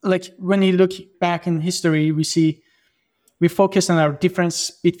differences. Like when you look back in history, we focus on our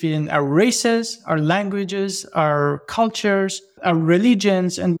difference between our races, our languages, our cultures, our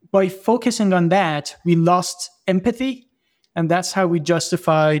religions. And by focusing on that, we lost empathy. And that's how we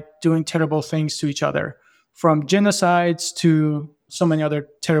justified doing terrible things to each other, from genocides to so many other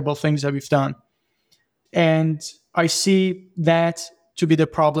terrible things that we've done. And I see that to be the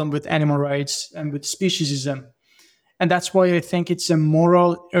problem with animal rights and with speciesism. And that's why I think it's a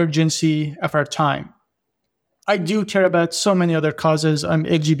moral urgency of our time. I do care about so many other causes. I'm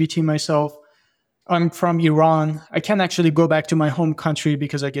LGBT myself. I'm from Iran. I can't actually go back to my home country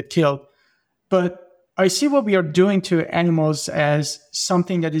because I get killed. But I see what we are doing to animals as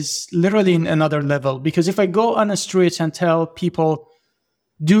something that is literally in another level. Because if I go on the streets and tell people,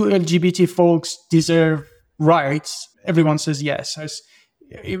 do LGBT folks deserve rights? Everyone says yes.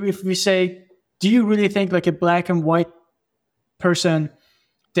 If we say, do you really think like a black and white person,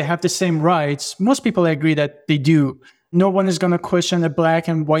 they have the same rights? Most people agree that they do. No one is going to question a black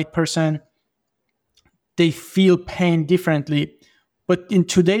and white person. They feel pain differently. But in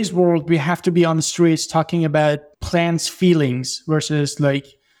today's world, we have to be on the streets talking about plants' feelings versus like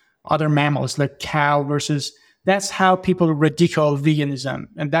other mammals, like cow versus... That's how people ridicule veganism.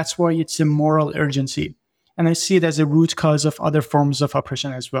 And that's why it's a moral urgency. And I see it as a root cause of other forms of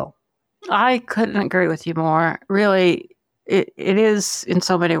oppression as well. I couldn't agree with you more. Really, it is in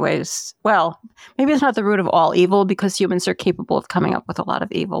so many ways, well, maybe it's not the root of all evil because humans are capable of coming up with a lot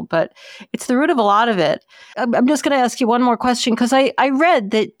of evil, but it's the root of a lot of it. I'm just going to ask you one more question because I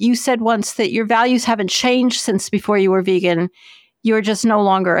read that you said once that your values haven't changed since before you were vegan. You're just no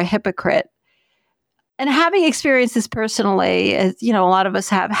longer a hypocrite. And having experienced this personally, as a lot of us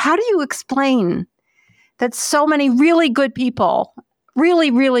have, how do you explain that so many really good people,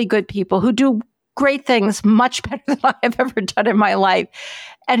 really, really good people who do great things much better than I have ever done in my life,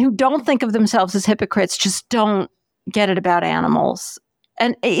 and who don't think of themselves as hypocrites, just don't get it about animals?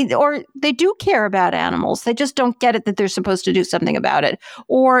 Or they do care about animals. They just don't get it that they're supposed to do something about it.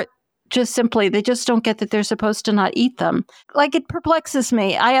 Or just simply, they just don't get that they're supposed to not eat them. Like, it perplexes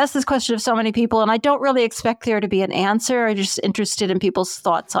me. I ask this question of so many people, and I don't really expect there to be an answer. I'm just interested in people's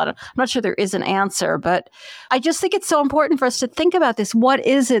thoughts on it. I'm not sure there is an answer, but I just think it's so important for us to think about this. What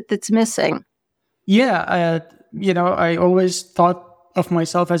is it that's missing? Yeah, I always thought of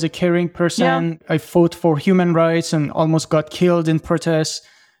myself as a caring person. Yeah. I fought for human rights and almost got killed in protests.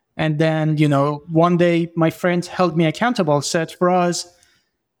 And then, one day my friend held me accountable, said, Faraz,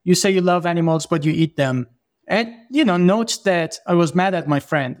 you say you love animals, but you eat them. And, note that I was mad at my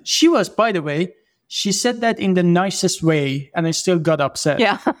friend. She was, by the way, she said that in the nicest way, and I still got upset.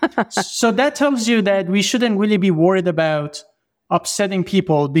 Yeah. So that tells you that we shouldn't really be worried about upsetting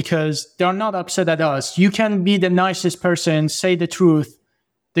people because they're not upset at us. You can be the nicest person, say the truth,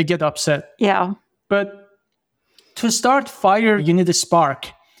 they get upset. Yeah. But to start fire, you need a spark.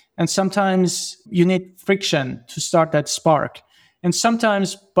 And sometimes you need friction to start that spark. And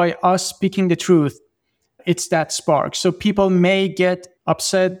sometimes by us speaking the truth, it's that spark. So people may get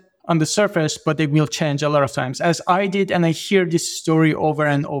upset on the surface, but they will change a lot of times, as I did. And I hear this story over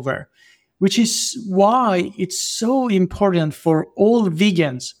and over, which is why it's so important for all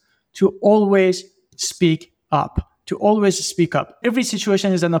vegans to always speak up, Every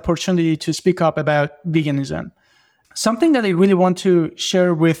situation is an opportunity to speak up about veganism. Something that I really want to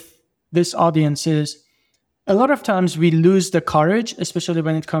share with this audience is a lot of times we lose the courage, especially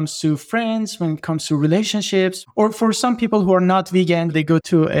when it comes to friends, when it comes to relationships, or for some people who are not vegan, they go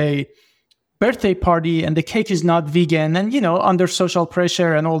to a birthday party and the cake is not vegan. And, under social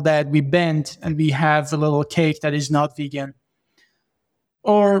pressure and all that, we bend and we have a little cake that is not vegan.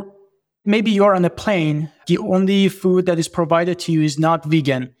 Or maybe you're on a plane, the only food that is provided to you is not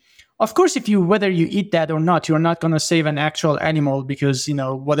vegan. Of course, whether you eat that or not, you're not going to save an actual animal because,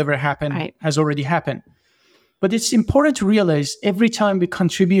 whatever happened has already happened. But it's important to realize every time we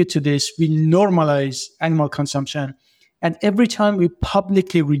contribute to this, we normalize animal consumption. And every time we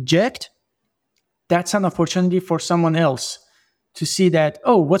publicly reject, that's an opportunity for someone else to see that,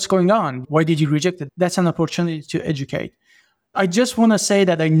 oh, what's going on? Why did you reject it? That's an opportunity to educate. I just want to say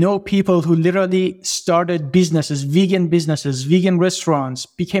that I know people who literally started businesses, vegan restaurants,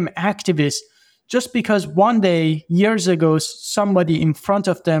 became activists just because one day, years ago, somebody in front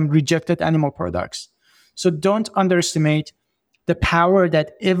of them rejected animal products. So don't underestimate the power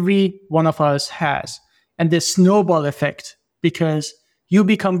that every one of us has and the snowball effect, because you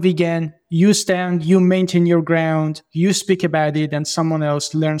become vegan, you stand, you maintain your ground, you speak about it, and someone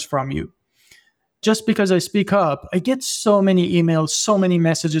else learns from you. Just because I speak up, I get so many emails, so many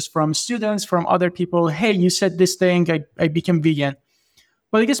messages from students, from other people. Hey, you said this thing, I became vegan.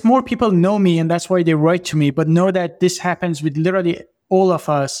 Well, I guess more people know me and that's why they write to me, but know that this happens with literally all of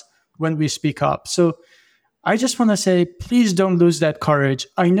us when we speak up. So I just want to say, please don't lose that courage.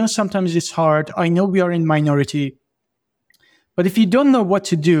 I know sometimes it's hard. I know we are in minority. But if you don't know what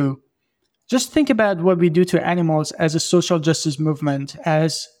to do, just think about what we do to animals as a social justice movement,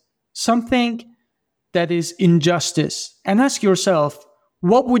 as something that is injustice. And ask yourself,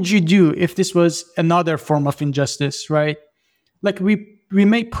 what would you do if this was another form of injustice, right? Like we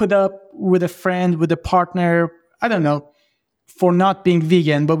may put up with a friend, with a partner, I don't know, for not being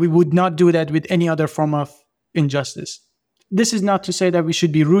vegan, but we would not do that with any other form of injustice. This is not to say that we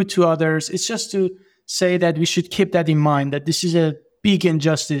should be rude to others. It's just to say that we should keep that in mind, that this is a big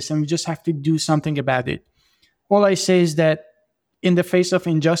injustice and we just have to do something about it. All I say is that in the face of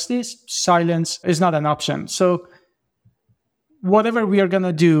injustice, silence is not an option. So whatever we are going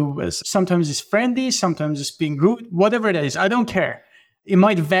to do, sometimes it's friendly, sometimes it's being rude, whatever it is, I don't care. It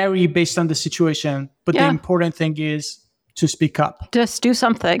might vary based on the situation, but the important thing is to speak up. Just do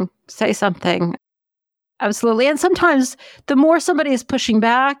something, say something. Absolutely. And sometimes the more somebody is pushing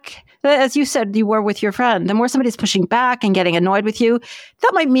back, as you said, you were with your friend, the more somebody is pushing back and getting annoyed with you,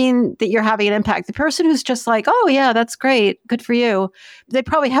 that might mean that you're having an impact. The person who's just like, oh, yeah, that's great. Good for you. They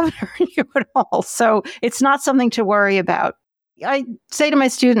probably haven't heard you at all. So it's not something to worry about. I say to my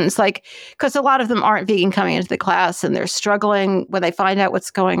students, like, because a lot of them aren't vegan coming into the class and they're struggling when they find out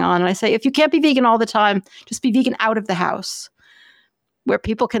what's going on. And I say, if you can't be vegan all the time, just be vegan out of the house where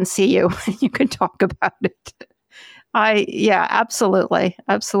people can see you and you can talk about it. Yeah, absolutely.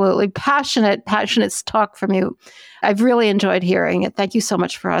 Absolutely. Passionate talk from you. I've really enjoyed hearing it. Thank you so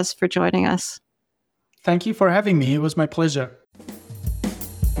much, Faraz, for joining us. Thank you for having me. It was my pleasure.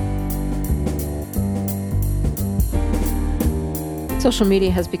 Social media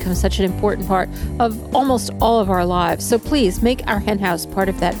has become such an important part of almost all of our lives. So please make our Hen House part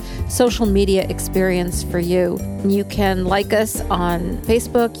of that social media experience for you. You can like us on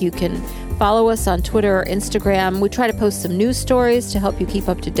Facebook. You can follow us on Twitter or Instagram. We try to post some news stories to help you keep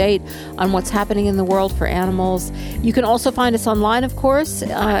up to date on what's happening in the world for animals. You can also find us online, of course,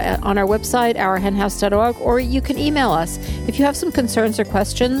 on our website, ourhenhouse.org, or you can email us. If you have some concerns or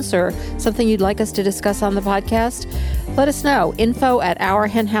questions or something you'd like us to discuss on the podcast, let us know.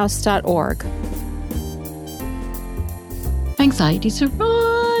 info@ourhenhouse.org. Anxieties are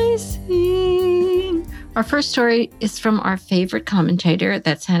rising. Our first story is from our favorite commentator,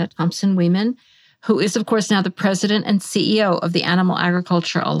 that's Hannah Thompson-Weeman, who is, of course, now the president and CEO of the Animal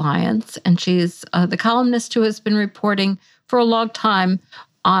Agriculture Alliance. And she's the columnist who has been reporting for a long time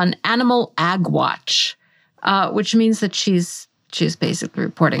on Animal Ag Watch, which means that she's basically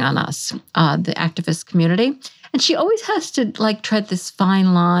reporting on us, the activist community. And she always has to tread this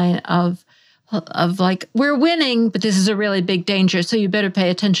fine line of we're winning, but this is a really big danger, so you better pay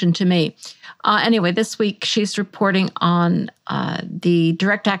attention to me. Anyway, this week she's reporting on the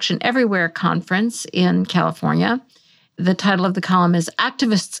Direct Action Everywhere conference in California. The title of the column is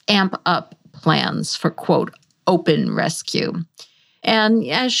Activists Amp Up Plans for, quote, Open Rescue. And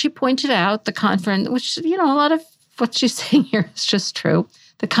as she pointed out, the conference, which, a lot of what she's saying here is just true.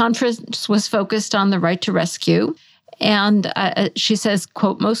 The conference was focused on the right to rescue. And she says,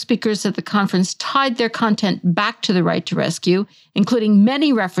 quote, most speakers at the conference tied their content back to the right to rescue, including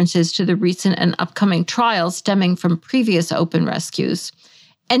many references to the recent and upcoming trials stemming from previous open rescues.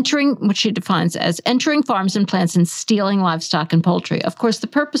 Which she defines as entering farms and plants and stealing livestock and poultry. Of course, the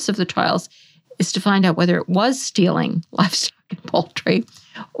purpose of the trials is to find out whether it was stealing livestock and poultry,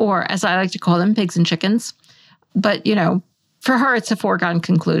 or as I like to call them, pigs and chickens. But, for her, it's a foregone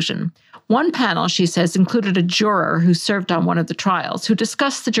conclusion. One panel, she says, included a juror who served on one of the trials, who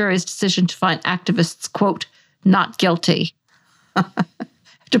discussed the jury's decision to find activists, quote, not guilty. I have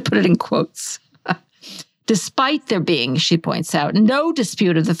to put it in quotes. Despite there being, she points out, no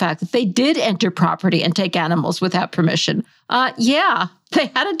dispute of the fact that they did enter property and take animals without permission. Yeah, they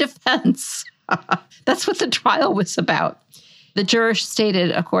had a defense. That's what the trial was about. The juror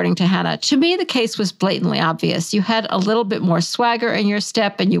stated, according to Hannah, to me, the case was blatantly obvious. You had a little bit more swagger in your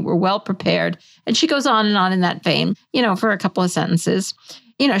step and you were well prepared. And she goes on in that vein, for a couple of sentences.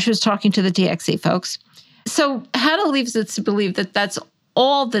 She was talking to the DXE folks. So Hannah leaves it to believe that that's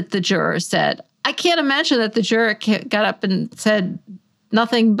all that the juror said. I can't imagine that the juror got up and said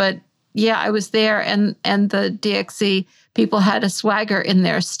nothing but, yeah, I was there. And the DXE people had a swagger in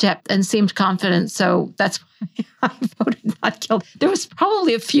their step and seemed confident. So that's why I voted not guilty. There was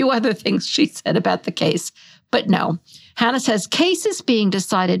probably a few other things she said about the case, but no. Hannah says cases being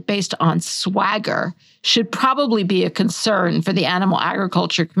decided based on swagger should probably be a concern for the animal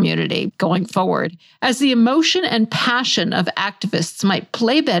agriculture community going forward, as the emotion and passion of activists might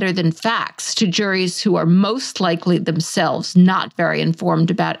play better than facts to juries who are most likely themselves not very informed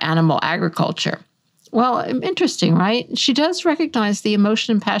about animal agriculture. Well, interesting, right? She does recognize the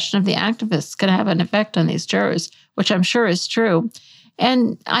emotion and passion of the activists going to have an effect on these jurors, which I'm sure is true.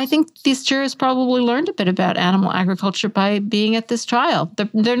 And I think these jurors probably learned a bit about animal agriculture by being at this trial.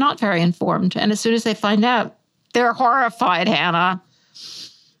 They're not very informed. And as soon as they find out, they're horrified, Hannah.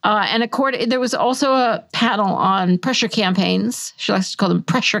 And there was also a panel on pressure campaigns. She likes to call them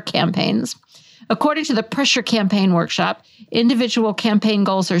pressure campaigns. According to the Pressure Campaign Workshop, individual campaign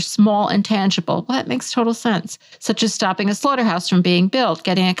goals are small and tangible. Well, that makes total sense, such as stopping a slaughterhouse from being built,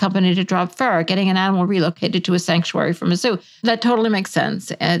 getting a company to drop fur, getting an animal relocated to a sanctuary from a zoo. That totally makes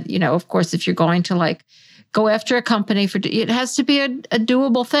sense. And, of course, if you're going to go after a company, it has to be a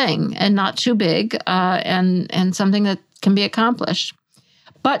doable thing and not too big and something that can be accomplished.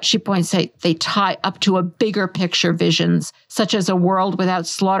 But, she points out, they tie up to a bigger picture visions, such as a world without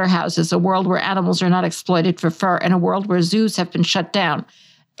slaughterhouses, a world where animals are not exploited for fur, and a world where zoos have been shut down.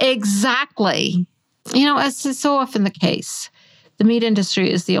 Exactly. As is so often the case, the meat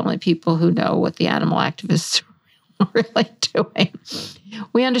industry is the only people who know what the animal activists are really doing.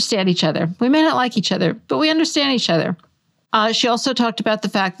 We understand each other. We may not like each other, but we understand each other. She also talked about the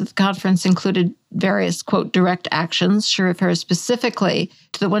fact that the conference included various, quote, direct actions. She refers specifically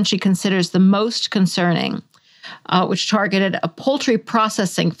to the one she considers the most concerning, which targeted a poultry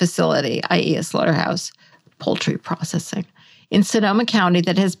processing facility, i.e. a slaughterhouse, poultry processing, in Sonoma County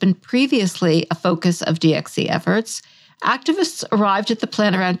that has been previously a focus of DXC efforts. Activists arrived at the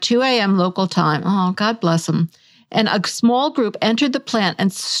plant around 2 a.m. local time. Oh, God bless them. And a small group entered the plant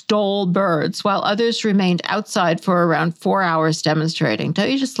and stole birds, while others remained outside for around 4 hours demonstrating. Don't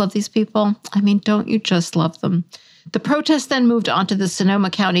you just love these people? I mean, don't you just love them? The protest then moved on to the Sonoma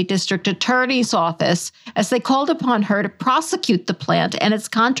County District Attorney's office as they called upon her to prosecute the plant and its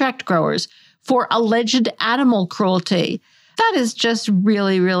contract growers for alleged animal cruelty. That is just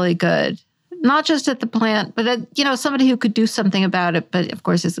really, really good. Not just at the plant, but at, somebody who could do something about it, but of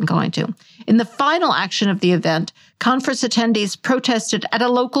course isn't going to. In the final action of the event, conference attendees protested at a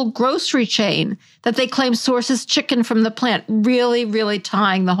local grocery chain that they claim sources chicken from the plant, really, really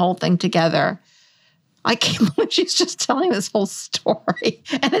tying the whole thing together. I can't believe she's just telling this whole story,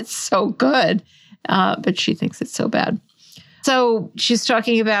 and it's so good, but she thinks it's so bad. So she's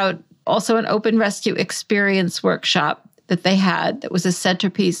talking about also an open rescue experience workshop that they had that was a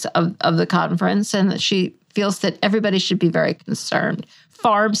centerpiece of the conference, and that she feels that everybody should be very concerned.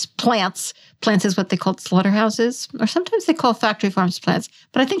 Farms, plants is what they call slaughterhouses, or sometimes they call factory farms plants,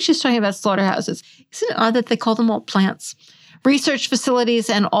 but I think she's talking about slaughterhouses. Isn't it odd that they call them all plants? Research facilities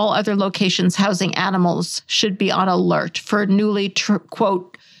and all other locations housing animals should be on alert for newly,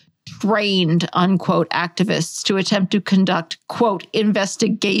 quote, trained, unquote, activists to attempt to conduct, quote,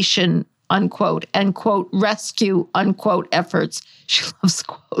 investigation, unquote, and, quote, rescue, unquote, efforts. She loves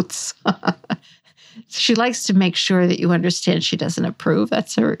quotes. She likes to make sure that you understand she doesn't approve.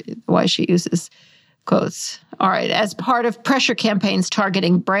 That's why she uses quotes. All right. As part of pressure campaigns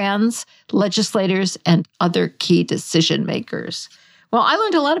targeting brands, legislators, and other key decision makers. Well, I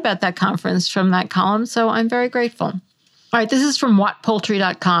learned a lot about that conference from that column, so I'm very grateful. All right. This is from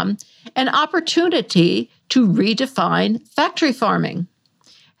whatpoultry.com. An opportunity to redefine factory farming.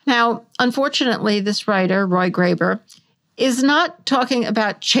 Now, unfortunately, this writer, Roy Graber, is not talking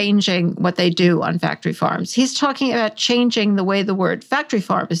about changing what they do on factory farms. He's talking about changing the way the word factory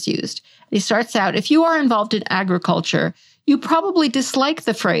farm is used. He starts out, if you are involved in agriculture, you probably dislike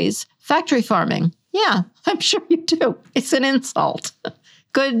the phrase factory farming. Yeah, I'm sure you do. It's an insult.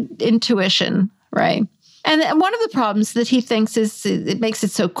 Good intuition, right? And one of the problems that he thinks is it makes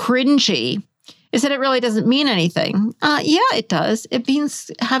it so cringy is that it really doesn't mean anything. Yeah, it does. It means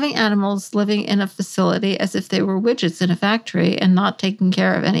having animals living in a facility as if they were widgets in a factory and not taking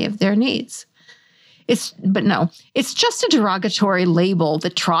care of any of their needs. But no, it's just a derogatory label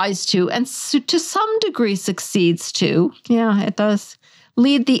that tries to, and to some degree succeeds to, yeah, it does,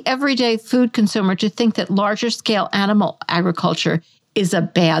 lead the everyday food consumer to think that larger scale animal agriculture is a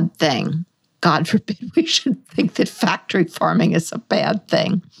bad thing. God forbid we should think that factory farming is a bad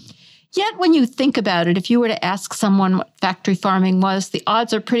thing. Yet when you think about it, if you were to ask someone what factory farming was, the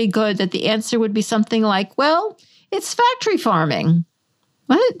odds are pretty good that the answer would be something like, well, it's factory farming.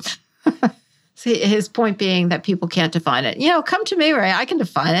 What? See, his point being that people can't define it. Come to me, Ray. I can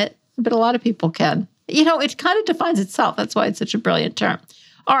define it, but a lot of people can. It kind of defines itself. That's why it's such a brilliant term.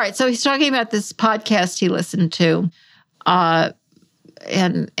 All right, so he's talking about this podcast he listened to,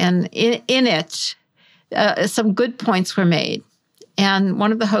 and in it, some good points were made. And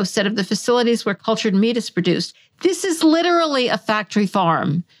one of the hosts said of the facilities where cultured meat is produced, this is literally a factory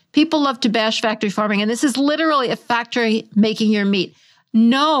farm. People love to bash factory farming, and this is literally a factory making your meat.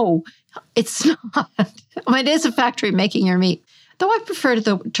 No, it's not. It is a factory making your meat. Though I prefer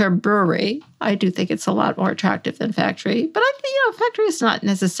the term brewery. I do think it's a lot more attractive than factory. But factory is not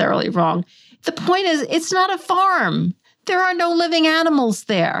necessarily wrong. The point is, it's not a farm. There are no living animals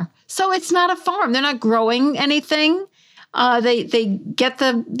there. So it's not a farm. They're not growing anything. They get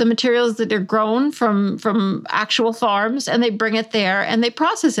the materials that are grown from actual farms, and they bring it there and they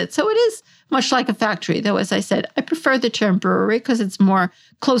process it. So it is much like a factory, though, as I said, I prefer the term brewery because it's more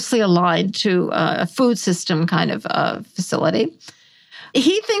closely aligned to a food system kind of facility.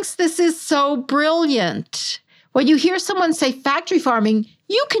 He thinks this is so brilliant. When you hear someone say factory farming,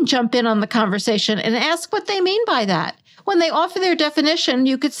 you can jump in on the conversation and ask what they mean by that. When they offer their definition,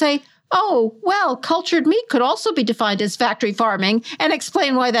 you could say, oh, well, cultured meat could also be defined as factory farming, and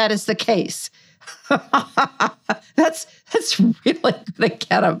explain why that is the case. That's really going to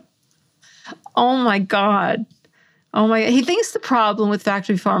get him. Oh, my God. Oh, my God. He thinks the problem with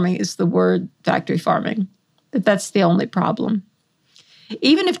factory farming is the word factory farming. That's the only problem.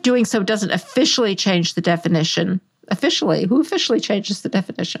 Even if doing so doesn't officially change the definition officially? Who officially changes the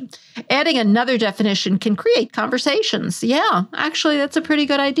definition? Adding another definition can create conversations. Yeah, actually, that's a pretty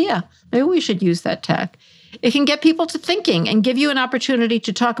good idea. Maybe we should use that tech. It can get people to thinking and give you an opportunity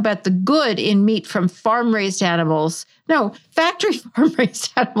to talk about the good in meat from farm-raised animals. No, factory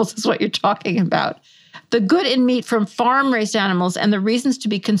farm-raised animals is what you're talking about. The good in meat from farm-raised animals and the reasons to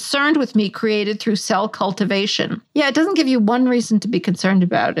be concerned with meat created through cell cultivation. Yeah, it doesn't give you one reason to be concerned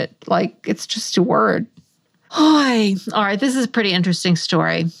about it. Like, it's just a word. All right, this is a pretty interesting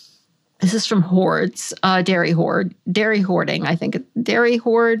story. This is from Hordes, Dairy Hoarding, I think. Dairy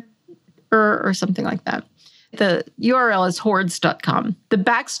Hoard or something like that. The URL is hordes.com. The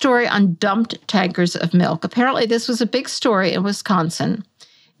backstory on dumped tankers of milk. Apparently, this was a big story in Wisconsin,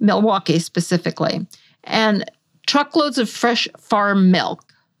 Milwaukee specifically. And truckloads of fresh farm milk,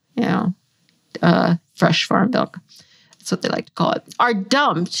 fresh farm milk, that's what they like to call it, are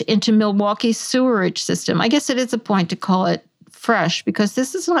dumped into Milwaukee's sewerage system. I guess it is a point to call it fresh because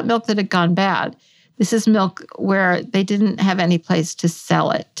this is not milk that had gone bad. This is milk where they didn't have any place to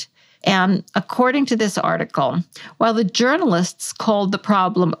sell it. And according to this article, while the journalists called the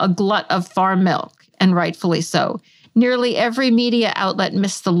problem a glut of farm milk, and rightfully so, nearly every media outlet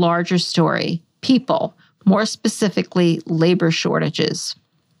missed the larger story: people, more specifically, labor shortages.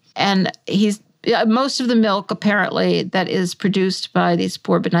 And most of the milk, apparently, that is produced by these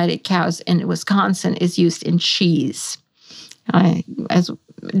poor benighted cows in Wisconsin is used in cheese, as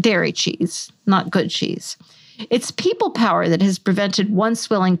dairy cheese, not good cheese. It's people power that has prevented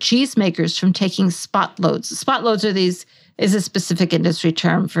once-willing cheesemakers from taking spot loads. Spot loads is a specific industry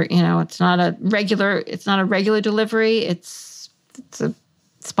term for, it's not a regular delivery. It's a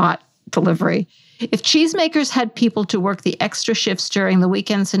spot delivery. If cheesemakers had people to work the extra shifts during the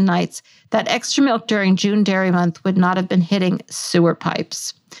weekends and nights, that extra milk during June Dairy Month would not have been hitting sewer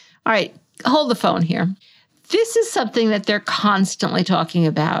pipes. All right, hold the phone here. This is something that they're constantly talking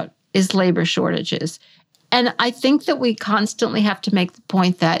about, is labor shortages. And I think that we constantly have to make the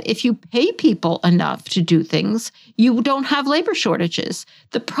point that if you pay people enough to do things, you don't have labor shortages.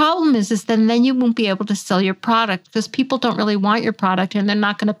 The problem is then you won't be able to sell your product because people don't really want your product and they're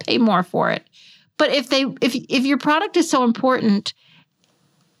not going to pay more for it. But if your product is so important,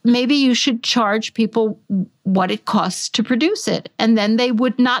 maybe you should charge people what it costs to produce it, and then they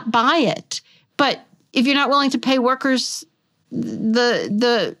would not buy it. But if you're not willing to pay workers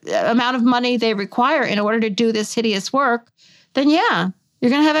the amount of money they require in order to do this hideous work, then yeah,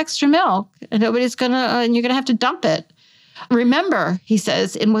 you're going to have extra milk and and you're going to have to dump it. Remember, he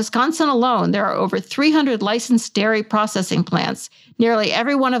says, in Wisconsin alone, there are over 300 licensed dairy processing plants. Nearly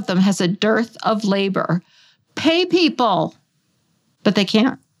every one of them has a dearth of labor. Pay people, but they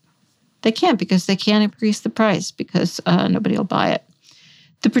can't. They can't because they can't increase the price because nobody will buy it.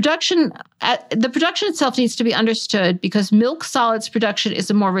 The production itself needs to be understood because milk solids production is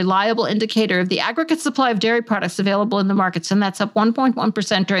a more reliable indicator of the aggregate supply of dairy products available in the markets, and that's up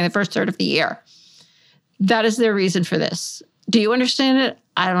 1.1% during the first third of the year. That is their reason for this. Do you understand it?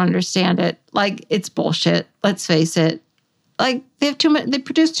 I don't understand it. Like, it's bullshit. Let's face it. Like, they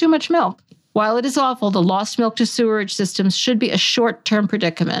produce too much milk. While it is awful, the lost milk to sewerage systems should be a short-term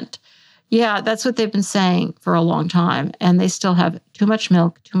predicament. Yeah, that's what they've been saying for a long time. And they still have too much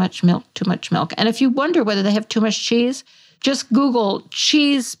milk, too much milk, too much milk. And if you wonder whether they have too much cheese, just Google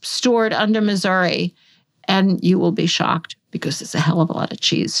cheese stored under Missouri, and you will be shocked because there's a hell of a lot of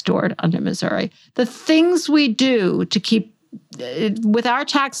cheese stored under Missouri. The things we do to keep, with our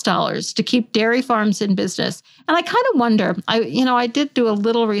tax dollars, to keep dairy farms in business. And I kind of wonder, I did do a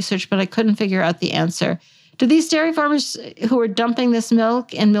little research, but I couldn't figure out the answer. Do these dairy farmers who are dumping this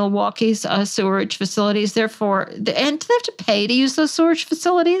milk in Milwaukee's sewerage facilities, and do they have to pay to use those sewerage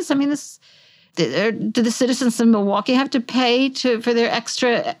facilities? I mean, do the citizens of Milwaukee have to pay for their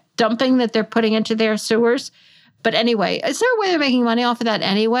extra dumping that they're putting into their sewers? But anyway, is there a way they're making money off of that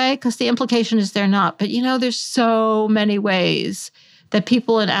anyway? Because the implication is they're not. But, there's so many ways that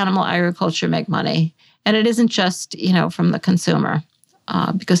people in animal agriculture make money. And it isn't just, from the consumer.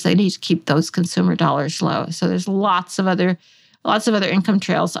 Because they need to keep those consumer dollars low. So there's lots of other income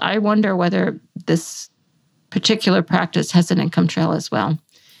trails. I wonder whether this particular practice has an income trail as well.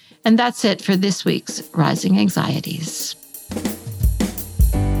 And that's it for this week's Rising Anxieties.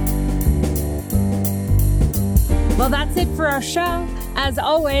 Well, that's it for our show. As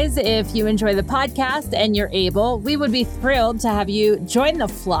always, if you enjoy the podcast and you're able, we would be thrilled to have you join the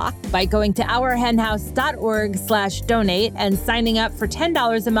flock by going to ourhenhouse.org/donate and signing up for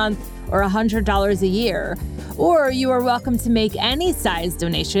 $10 a month or $100 a year. Or you are welcome to make any size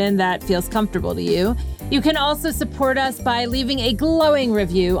donation that feels comfortable to you. You can also support us by leaving a glowing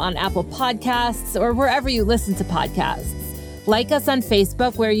review on Apple Podcasts or wherever you listen to podcasts. Like us on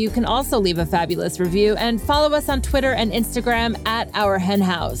Facebook, where you can also leave a fabulous review, and follow us on Twitter and Instagram at Our Hen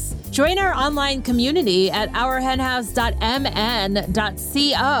House. Join our online community at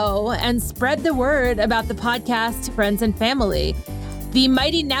ourhenhouse.mn.co and spread the word about the podcast to friends and family. The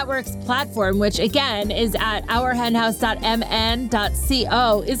Mighty Networks platform, which again is at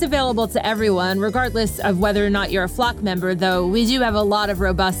ourhenhouse.mn.co, is available to everyone, regardless of whether or not you're a Flock member, though we do have a lot of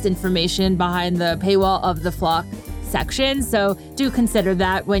robust information behind the paywall of the Flock section, so do consider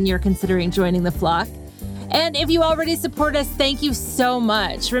that when you're considering joining the Flock. And if you already support us, thank you so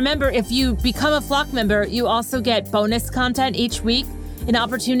much. Remember, if you become a Flock member, you also get bonus content each week, an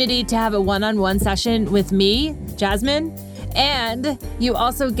opportunity to have a one-on-one session with me, Jasmine, and you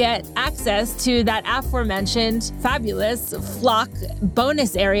also get access to that aforementioned fabulous Flock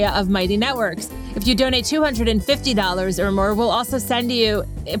bonus area of Mighty Networks. If you donate $250 or more, we'll also send you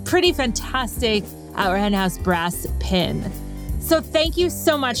a pretty fantastic Our Hen House brass pin. So thank you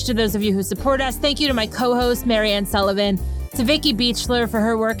so much to those of you who support us. Thank you to my co-host, Marianne Sullivan, to Vicky Beechler for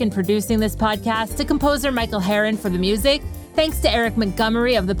her work in producing this podcast, to composer Michael Herron for the music. Thanks to Eric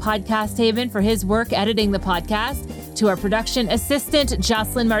Montgomery of the Podcast Haven for his work editing the podcast, to our production assistant,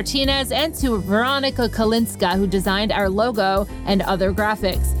 Jocelyn Martinez, and to Veronica Kalinska, who designed our logo and other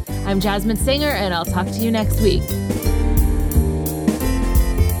graphics. I'm Jasmine Singer, and I'll talk to you next week.